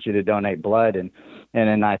 and they want you to donate blood. And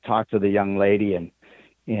then I talked to the young lady, and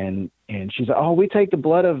she's like, oh, we take the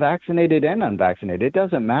blood of vaccinated and unvaccinated. It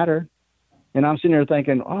doesn't matter. And I'm sitting there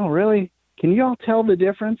thinking, oh, really? Can you all tell the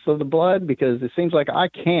difference of the blood? Because it seems like I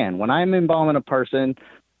can. When I'm embalming a person,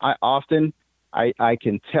 I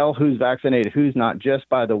can tell who's vaccinated, who's not, just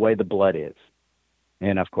by the way the blood is.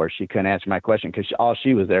 And of course, she couldn't answer my question because all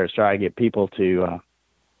she was there is trying to get people to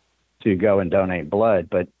go and donate blood.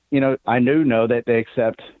 But, I do know that they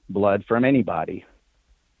accept blood from anybody.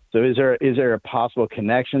 So is there a possible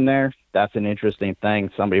connection there? That's an interesting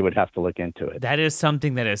thing. Somebody would have to look into it. That is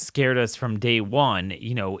something that has scared us from day one.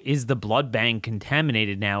 Is the blood bank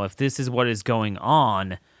contaminated now? If this is what is going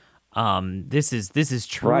on, this is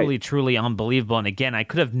truly, right. Truly unbelievable. And again, I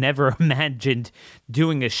could have never imagined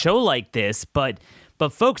doing a show like this, but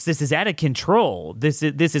folks, this is out of control. This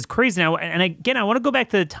is crazy now. And again, I want to go back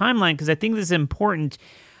to the timeline because I think this is important.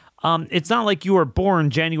 It's not like you were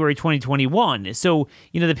born January 2021. So,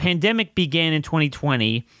 the pandemic began in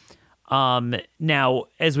 2020. Now,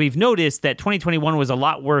 as we've noticed, that 2021 was a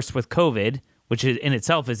lot worse with COVID, which in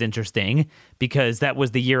itself is interesting because that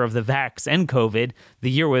was the year of the vax and COVID.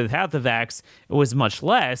 The year without the vax, it was much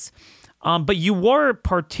less. But you were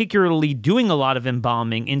particularly doing a lot of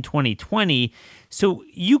embalming in 2020. So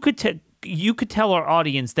you could tell our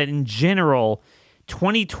audience that in general,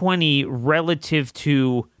 2020 relative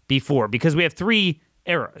to before, because we have three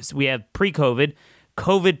eras. We have pre-COVID,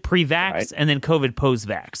 COVID pre-vax, right, and then COVID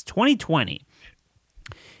post-vax. 2020,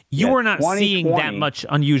 you were not seeing that much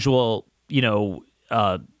unusual,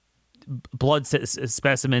 blood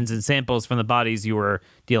specimens and samples from the bodies you were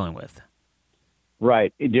dealing with.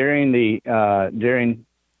 Right. During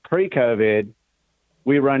pre-COVID,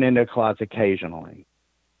 we run into clots occasionally.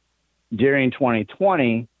 During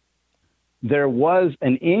 2020, there was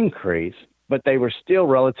an increase, but they were still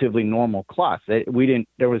relatively normal clots. There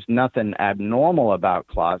was nothing abnormal about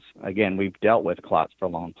clots. Again, we've dealt with clots for a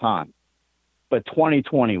long time. But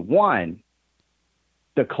 2021,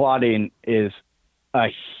 the clotting is a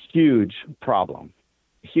huge problem.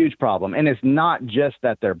 And it's not just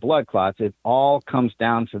that they're blood clots. It all comes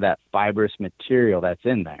down to that fibrous material that's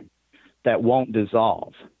in there that won't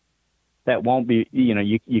dissolve. That won't be,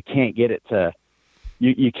 you can't get it to,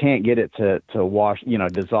 you can't get it to wash,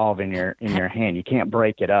 dissolve in your hand. You can't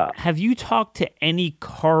break it up. Have you talked to any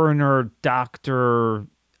coroner doctor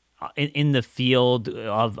in the field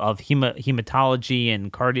of hematology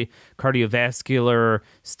and cardiovascular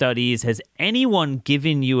studies? Has anyone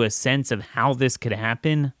given you a sense of how this could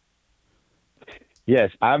happen?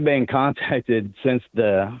 Yes, I've been contacted since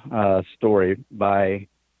the story by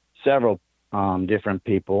several different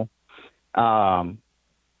people. And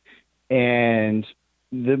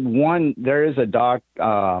there is a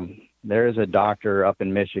doctor up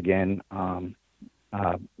in Michigan.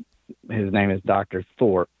 His name is Dr.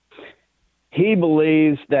 Thorpe. He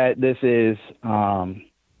believes that this is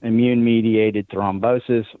immune-mediated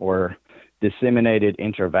thrombosis or disseminated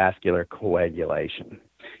intravascular coagulation.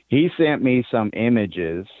 He sent me some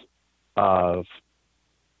images of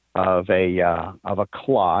a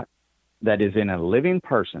clot that is in a living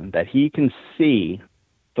person that he can see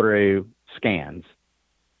through scans.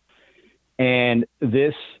 And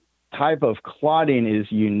this type of clotting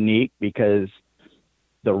is unique because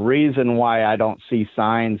the reason why I don't see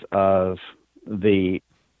signs of the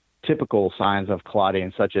typical signs of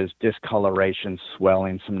clotting, such as discoloration,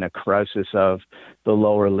 swelling, some necrosis of the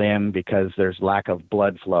lower limb because there's lack of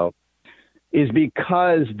blood flow, is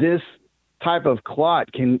because this type of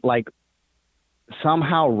clot can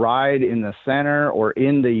somehow ride in the center or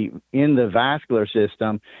in the vascular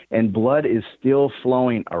system, and blood is still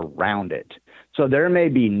flowing around it. So there may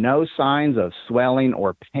be no signs of swelling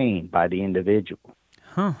or pain by the individual.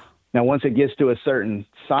 Huh. Now, once it gets to a certain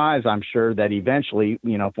size, I'm sure that eventually,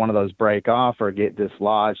 if one of those break off or get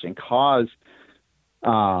dislodged and cause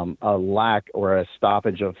a lack or a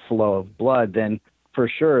stoppage of flow of blood, then for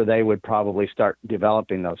sure they would probably start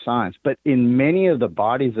developing those signs. But in many of the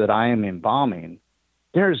bodies that I am embalming,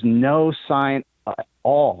 there's no sign at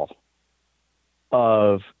all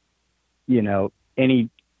of any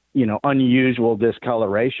unusual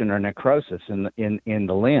discoloration or necrosis in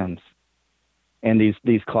the limbs, and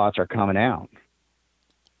these clots are coming out,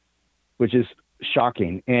 which is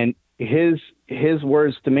shocking. And his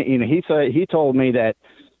words to me, he told me that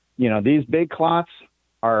these big clots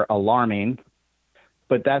are alarming,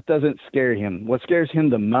 but that doesn't scare him. What scares him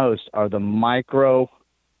the most are the micro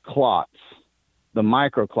clots,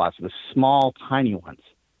 the small, tiny ones,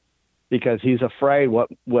 because he's afraid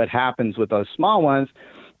what happens with those small ones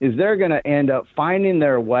is they're going to end up finding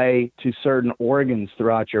their way to certain organs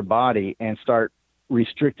throughout your body and start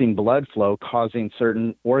restricting blood flow, causing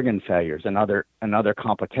certain organ failures and other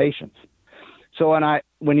complications. So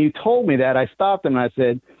when you told me that, I stopped him and I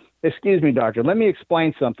said, "Excuse me, doctor, let me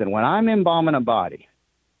explain something. When I'm embalming a body,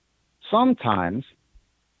 sometimes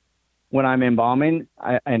when I'm embalming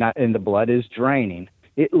and the blood is draining,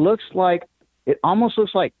 it almost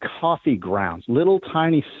looks like coffee grounds, little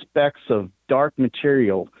tiny specks of dark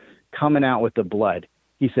material coming out with the blood."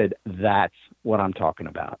 He said, "That's what I'm talking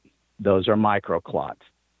about. Those are microclots,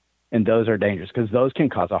 and those are dangerous because those can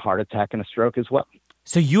cause a heart attack and a stroke as well."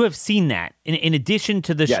 So you have seen that in addition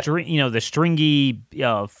to the Yes. the stringy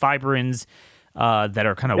fibrins that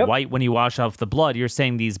are kind of Yep. white when you wash off the blood. You're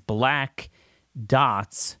saying these black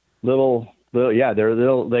dots. Little, yeah, they're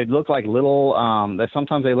little. They look like little.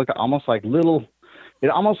 Sometimes they look almost like little. It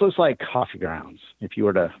almost looks like coffee grounds. If you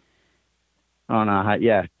were to, I don't know how.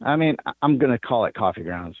 Yeah, I mean, I'm gonna call it coffee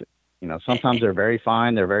grounds. Sometimes they're very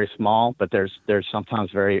fine, they're very small, but there's sometimes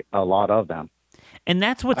a lot of them. And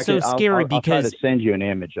that's what's so scary because I'll try to send you an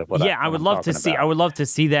image of what. I would love to see. I would love to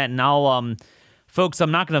see that, and I'll folks,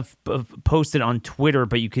 I'm not going to post it on Twitter,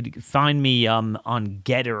 but you could find me on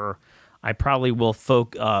Getter. I probably will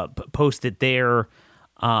post it there,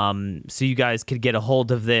 so you guys could get a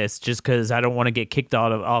hold of this. Just because I don't want to get kicked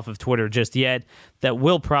off of Twitter just yet. That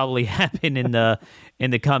will probably happen in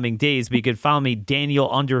the coming days. But you could follow me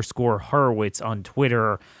Daniel_Horowitz on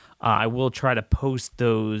Twitter. I will try to post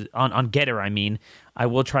those on Getter. I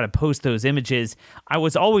will try to post those images. I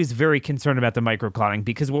was always very concerned about the microclotting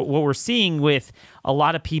because what we're seeing with a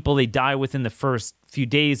lot of people, they die within the first few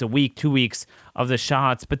days, a week, 2 weeks of the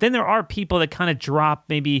shots. But then there are people that kind of drop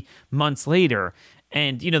maybe months later.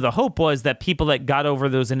 And, the hope was that people that got over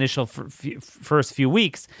those initial first few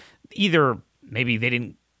weeks, either maybe they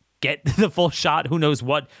didn't get the full shot, who knows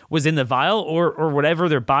what was in the vial, or whatever,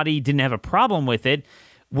 their body didn't have a problem with it,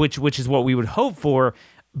 which is what we would hope for.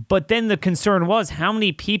 But then the concern was how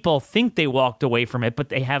many people think they walked away from it, but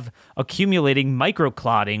they have accumulating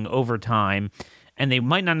microclotting over time, and they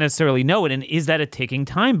might not necessarily know it. And is that a ticking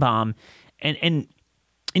time bomb? And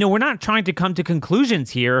we're not trying to come to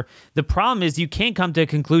conclusions here. The problem is you can't come to a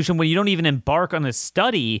conclusion when you don't even embark on a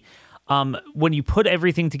study. When you put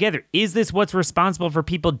everything together, is this what's responsible for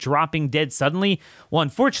people dropping dead suddenly? Well,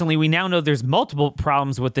 unfortunately, we now know there's multiple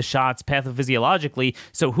problems with the shots pathophysiologically,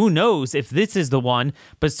 so who knows if this is the one,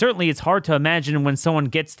 but certainly it's hard to imagine when someone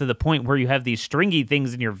gets to the point where you have these stringy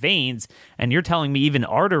things in your veins, and you're telling me even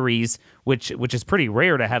arteries, which is pretty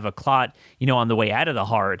rare to have a clot, on the way out of the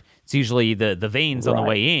heart. It's usually the veins on the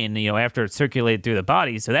way in, after it's circulated through the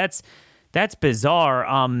body, so that's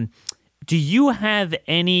bizarre. Do you have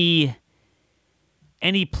any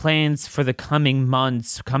plans for the coming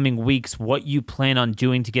months, coming weeks, what you plan on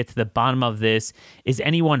doing to get to the bottom of this? Is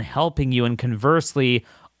anyone helping you? And conversely,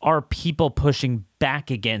 are people pushing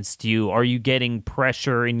back against you? Are you getting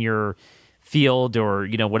pressure in your field or,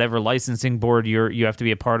 whatever licensing board you have to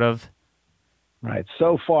be a part of? Right.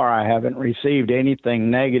 So far, I haven't received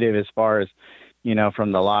anything negative as far as,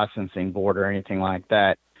 from the licensing board or anything like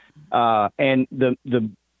that. And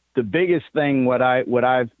the biggest thing, what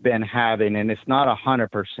I've been having, and it's not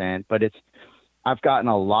 100%, but I've gotten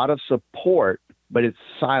a lot of support, but it's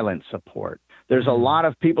silent support. There's a lot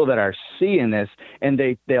of people that are seeing this, and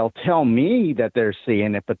they'll tell me that they're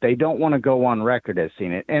seeing it, but they don't want to go on record as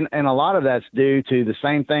seeing it. And a lot of that's due to the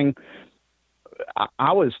same thing.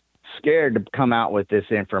 I was scared to come out with this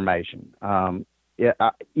information. And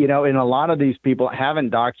a lot of these people haven't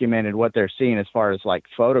documented what they're seeing as far as like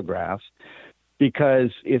photographs, because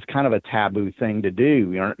it's kind of a taboo thing to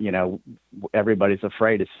do. Everybody's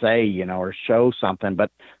afraid to say, or show something, but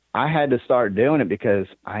I had to start doing it because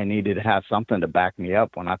I needed to have something to back me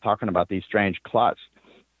up when I'm talking about these strange clots.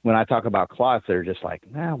 When I talk about clots, they're just like,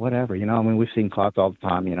 whatever, we've seen clots all the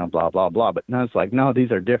time, blah, blah, blah. But no, it's like, no,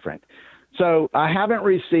 these are different. So I haven't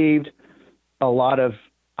received a lot of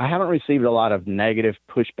negative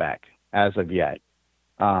pushback as of yet.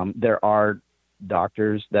 There are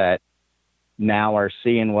doctors that now are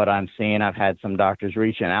seeing what I'm seeing. I've had some doctors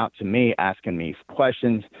reaching out to me, asking me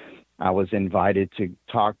questions. I was invited to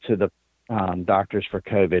talk to Doctors for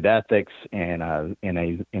COVID Ethics in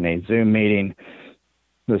a Zoom meeting.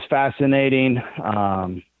 It was fascinating.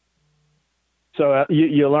 So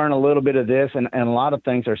you learn a little bit of this, and a lot of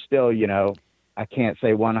things are still, I can't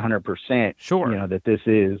say 100%, sure, that this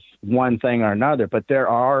is one thing or another, but there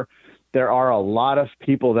are a lot of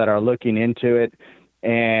people that are looking into it.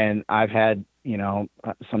 And I've had,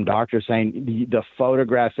 some doctors saying the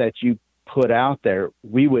photographs that you put out there,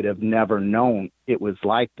 we would have never known it was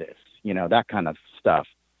like this, that kind of stuff,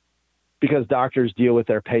 because doctors deal with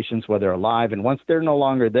their patients while they're alive. And once they're no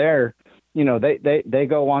longer there, they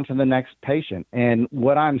go on to the next patient. And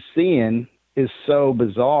what I'm seeing is so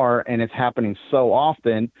bizarre, and it's happening so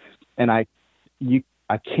often. And I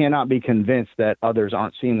cannot be convinced that others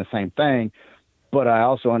aren't seeing the same thing, but I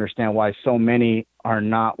also understand why so many are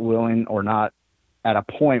not willing or not at a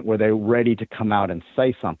point where they're ready to come out and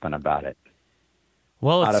say something about it.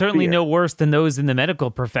 Well, it's certainly no worse than those in the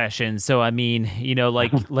medical profession. So, I mean,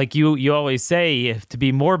 like you always say, if to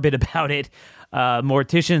be morbid about it,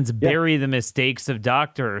 morticians bury the mistakes of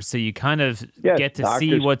doctors. So you kind of get to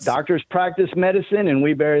see what's... Doctors practice medicine and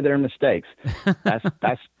we bury their mistakes. It's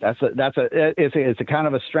a kind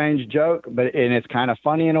of a strange joke, and it's kind of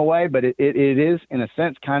funny in a way, but it is in a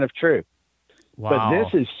sense kind of true. Wow. But this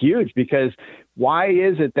is huge, because why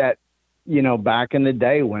is it that, back in the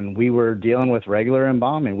day when we were dealing with regular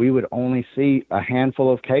embalming, we would only see a handful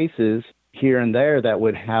of cases here and there that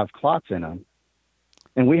would have clots in them.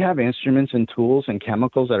 And we have instruments and tools and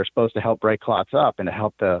chemicals that are supposed to help break clots up and to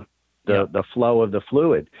help the flow of the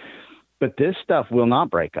fluid. But this stuff will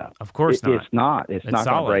not break up. Of course not. It's not. It's not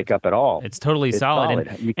going to break up at all. It's totally solid.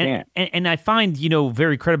 And you can't. And I find,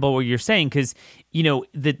 very credible what you're saying, because,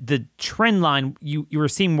 the trend line, you were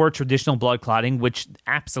seeing more traditional blood clotting, which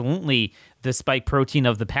absolutely the spike protein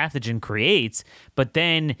of the pathogen creates. But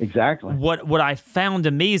then exactly what I found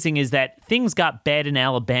amazing is that things got bad in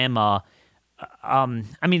Alabama.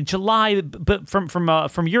 July, but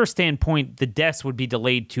from your standpoint, the deaths would be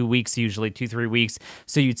delayed 2 weeks, usually 2-3 weeks.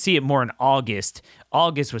 So you'd see it more in August.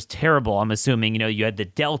 August was terrible. I'm assuming, you had the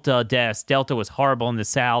Delta deaths. Delta was horrible in the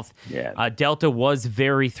South. Yeah. Delta was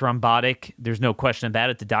very thrombotic. There's no question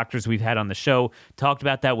about it. The doctors we've had on the show talked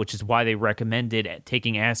about that, which is why they recommended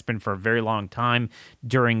taking aspirin for a very long time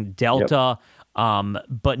during Delta. Yep.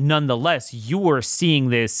 But nonetheless, you were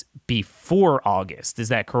seeing this before August. Is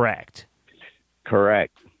that correct?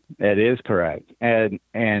 Correct. It is correct. And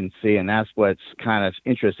that's what's kind of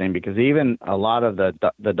interesting, because even a lot of the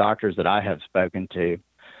doctors that I have spoken to,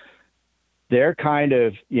 they're kind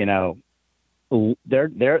of,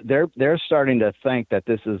 they're starting to think that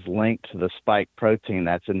this is linked to the spike protein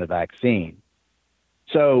that's in the vaccine.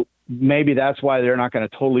 So maybe that's why they're not going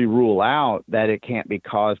to totally rule out that it can't be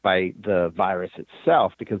caused by the virus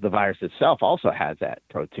itself, because the virus itself also has that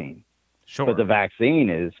protein. Sure. But the vaccine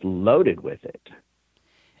is loaded with it.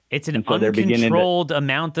 It's an uncontrolled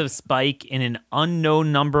amount of spike in an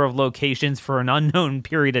unknown number of locations for an unknown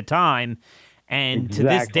period of time. And to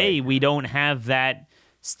this day, we don't have that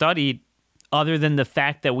studied, other than the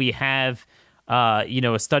fact that we have,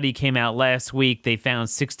 a study came out last week. They found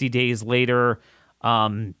 60 days later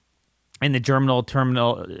in the germinal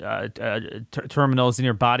terminals in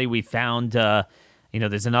your body, we found,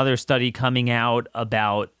 there's another study coming out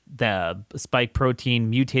about the spike protein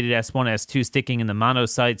mutated S1, S2 sticking in the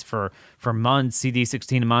monocytes for months,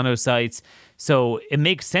 CD16 monocytes. So it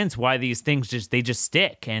makes sense why these things just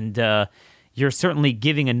stick. And you're certainly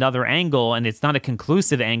giving another angle, and it's not a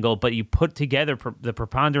conclusive angle, but you put together the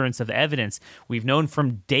preponderance of evidence. We've known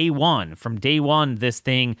from day one, this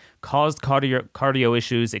thing caused cardio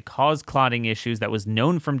issues. It caused clotting issues. That was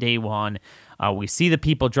known from day one. We see the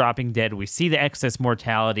people dropping dead. We see the excess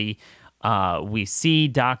mortality. We see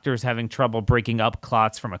doctors having trouble breaking up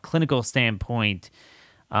clots from a clinical standpoint.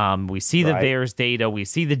 We see the VAERS data. We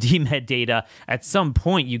see the DMED data. At some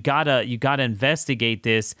point, you gotta investigate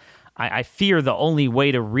this. I fear the only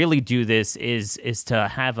way to really do this is to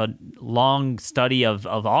have a long study of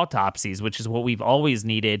autopsies, which is what we've always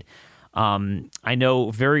needed. I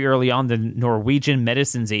know very early on, the Norwegian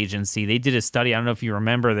Medicines Agency, they did a study. I don't know if you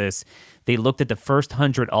remember this. They looked at the first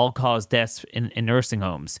 100 all-cause deaths in nursing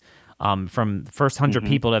homes. From the first 100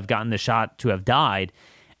 people that have gotten the shot to have died.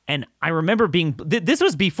 And I remember this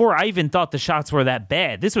was before I even thought the shots were that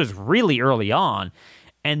bad. This was really early on.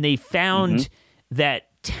 And they found that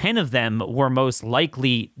 10 of them were most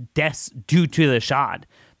likely deaths due to the shot.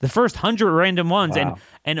 The first 100 random ones,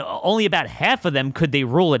 and only about half of them could they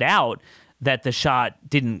rule it out that the shot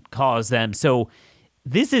didn't cause them. So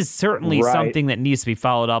this is certainly something that needs to be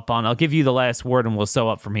followed up on. I'll give you the last word and we'll sew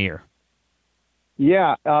up from here.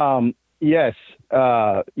 Yeah. Yes.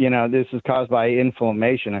 This is caused by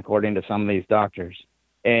inflammation, according to some of these doctors.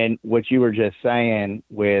 And what you were just saying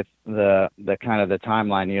with the kind of the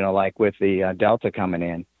timeline, like with the Delta coming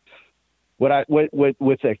in, with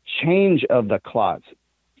the change of the clots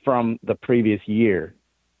from the previous year,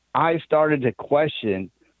 I started to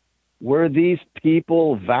question, were these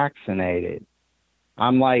people vaccinated?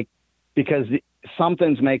 I'm like, because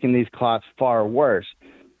something's making these clots far worse.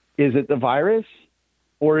 Is it the virus,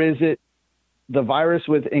 or is it the virus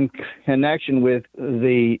in connection with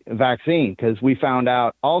the vaccine? Because we found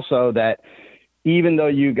out also that even though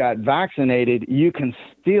you got vaccinated, you can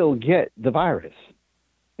still get the virus.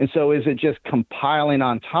 And so is it just compiling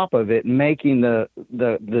on top of it, making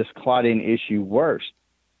this clotting issue worse?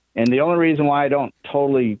 And the only reason why I don't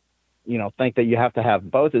totally, think that you have to have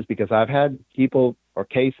both is because I've had people or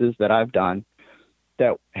cases that I've done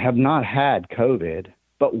that have not had COVID,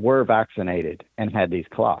 but were vaccinated and had these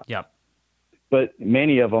clots. Yep. But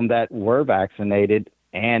many of them that were vaccinated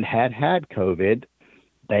and had COVID,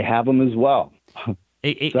 they have them as well.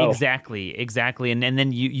 Exactly. And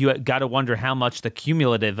then you got to wonder how much the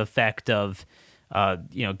cumulative effect of,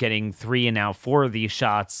 getting 3 and now 4 of these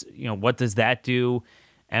shots, what does that do?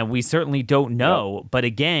 And we certainly don't know. Yep. But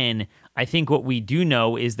again, I think what we do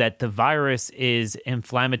know is that the virus is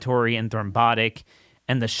inflammatory and thrombotic,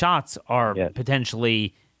 and the shots are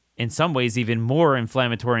potentially, in some ways, even more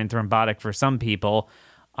inflammatory and thrombotic for some people.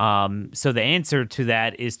 So the answer to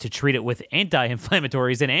that is to treat it with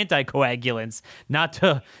anti-inflammatories and anticoagulants, not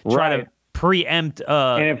to try to preempt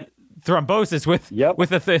thrombosis with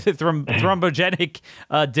a thrombogenic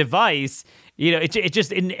device.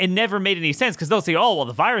 It never made any sense, because they'll say, oh, well,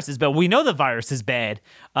 the virus is bad. We know the virus is bad,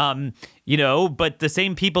 but the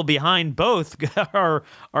same people behind both are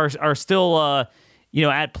still,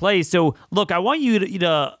 at play. So, look, I want you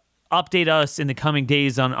to update us in the coming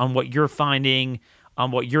days on what you're finding,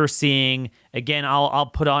 on what you're seeing. Again, I'll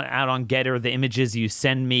put out on Getter the images you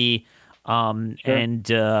send me, and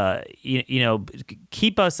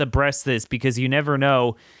keep us abreast of this, because you never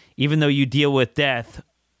know. Even though you deal with death,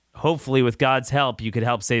 hopefully with God's help, you could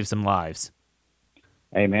help save some lives.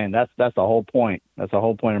 Amen. That's the whole point. That's the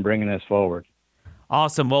whole point of bringing this forward.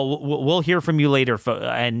 Awesome. Well, we'll hear from you later,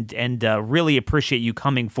 and really appreciate you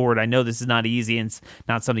coming forward. I know this is not easy, and it's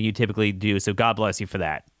not something you typically do, so God bless you for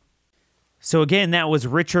that. So again, that was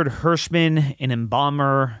Richard Hirschman, an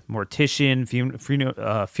embalmer, mortician,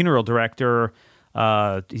 funeral director.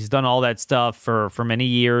 He's done all that stuff for many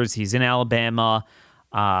years. He's in Alabama.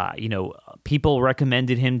 People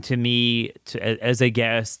recommended him to me as a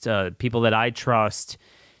guest, people that I trust.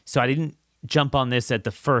 So I didn't jump on this at the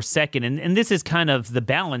first second. And this is kind of the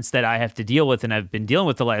balance that I have to deal with, and I've been dealing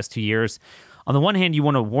with the last 2 years. On the one hand, you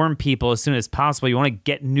want to warn people as soon as possible. You want to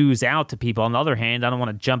get news out to people. On the other hand, I don't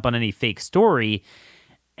want to jump on any fake story.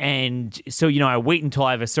 And so, I wait until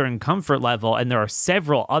I have a certain comfort level, and there are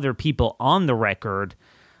several other people on the record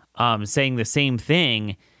saying the same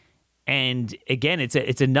thing. And again,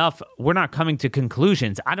 it's enough. We're not coming to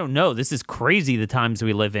conclusions. I don't know. This is crazy, the times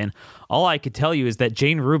we live in. All I could tell you is that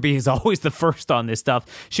Jane Ruby is always the first on this stuff.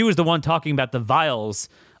 She was the one talking about the vials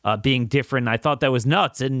being different. I thought that was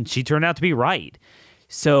nuts, and she turned out to be right.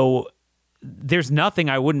 So there's nothing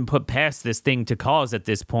I wouldn't put past this thing to cause at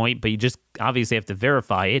this point, but you just obviously have to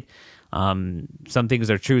verify it. Some things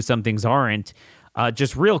are true, some things aren't.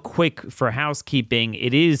 Just real quick for housekeeping,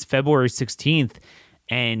 it is February 16th,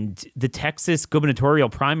 and the Texas gubernatorial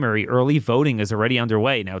primary early voting is already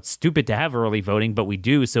underway. Now, it's stupid to have early voting, but we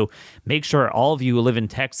do. So make sure all of you who live in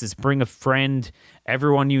Texas, bring a friend,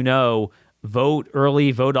 everyone you know, vote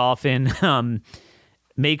early, vote often.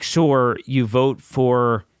 Make sure you vote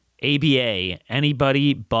for ABA,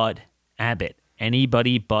 anybody but Abbott.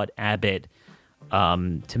 Anybody but Abbott,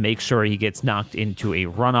 to make sure he gets knocked into a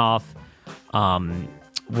runoff.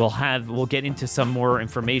 We'll get into some more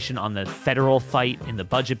information on the federal fight in the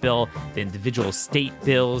budget bill, the individual state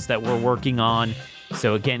bills that we're working on.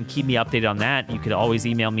 So again, keep me updated on that. You could always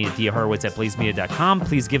email me at dhorowitz@blazemedia.com.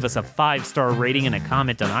 Please give us a 5-star rating and a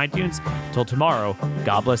comment on iTunes. Till tomorrow,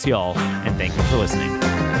 God bless you all, and thank you for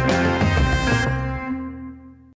listening.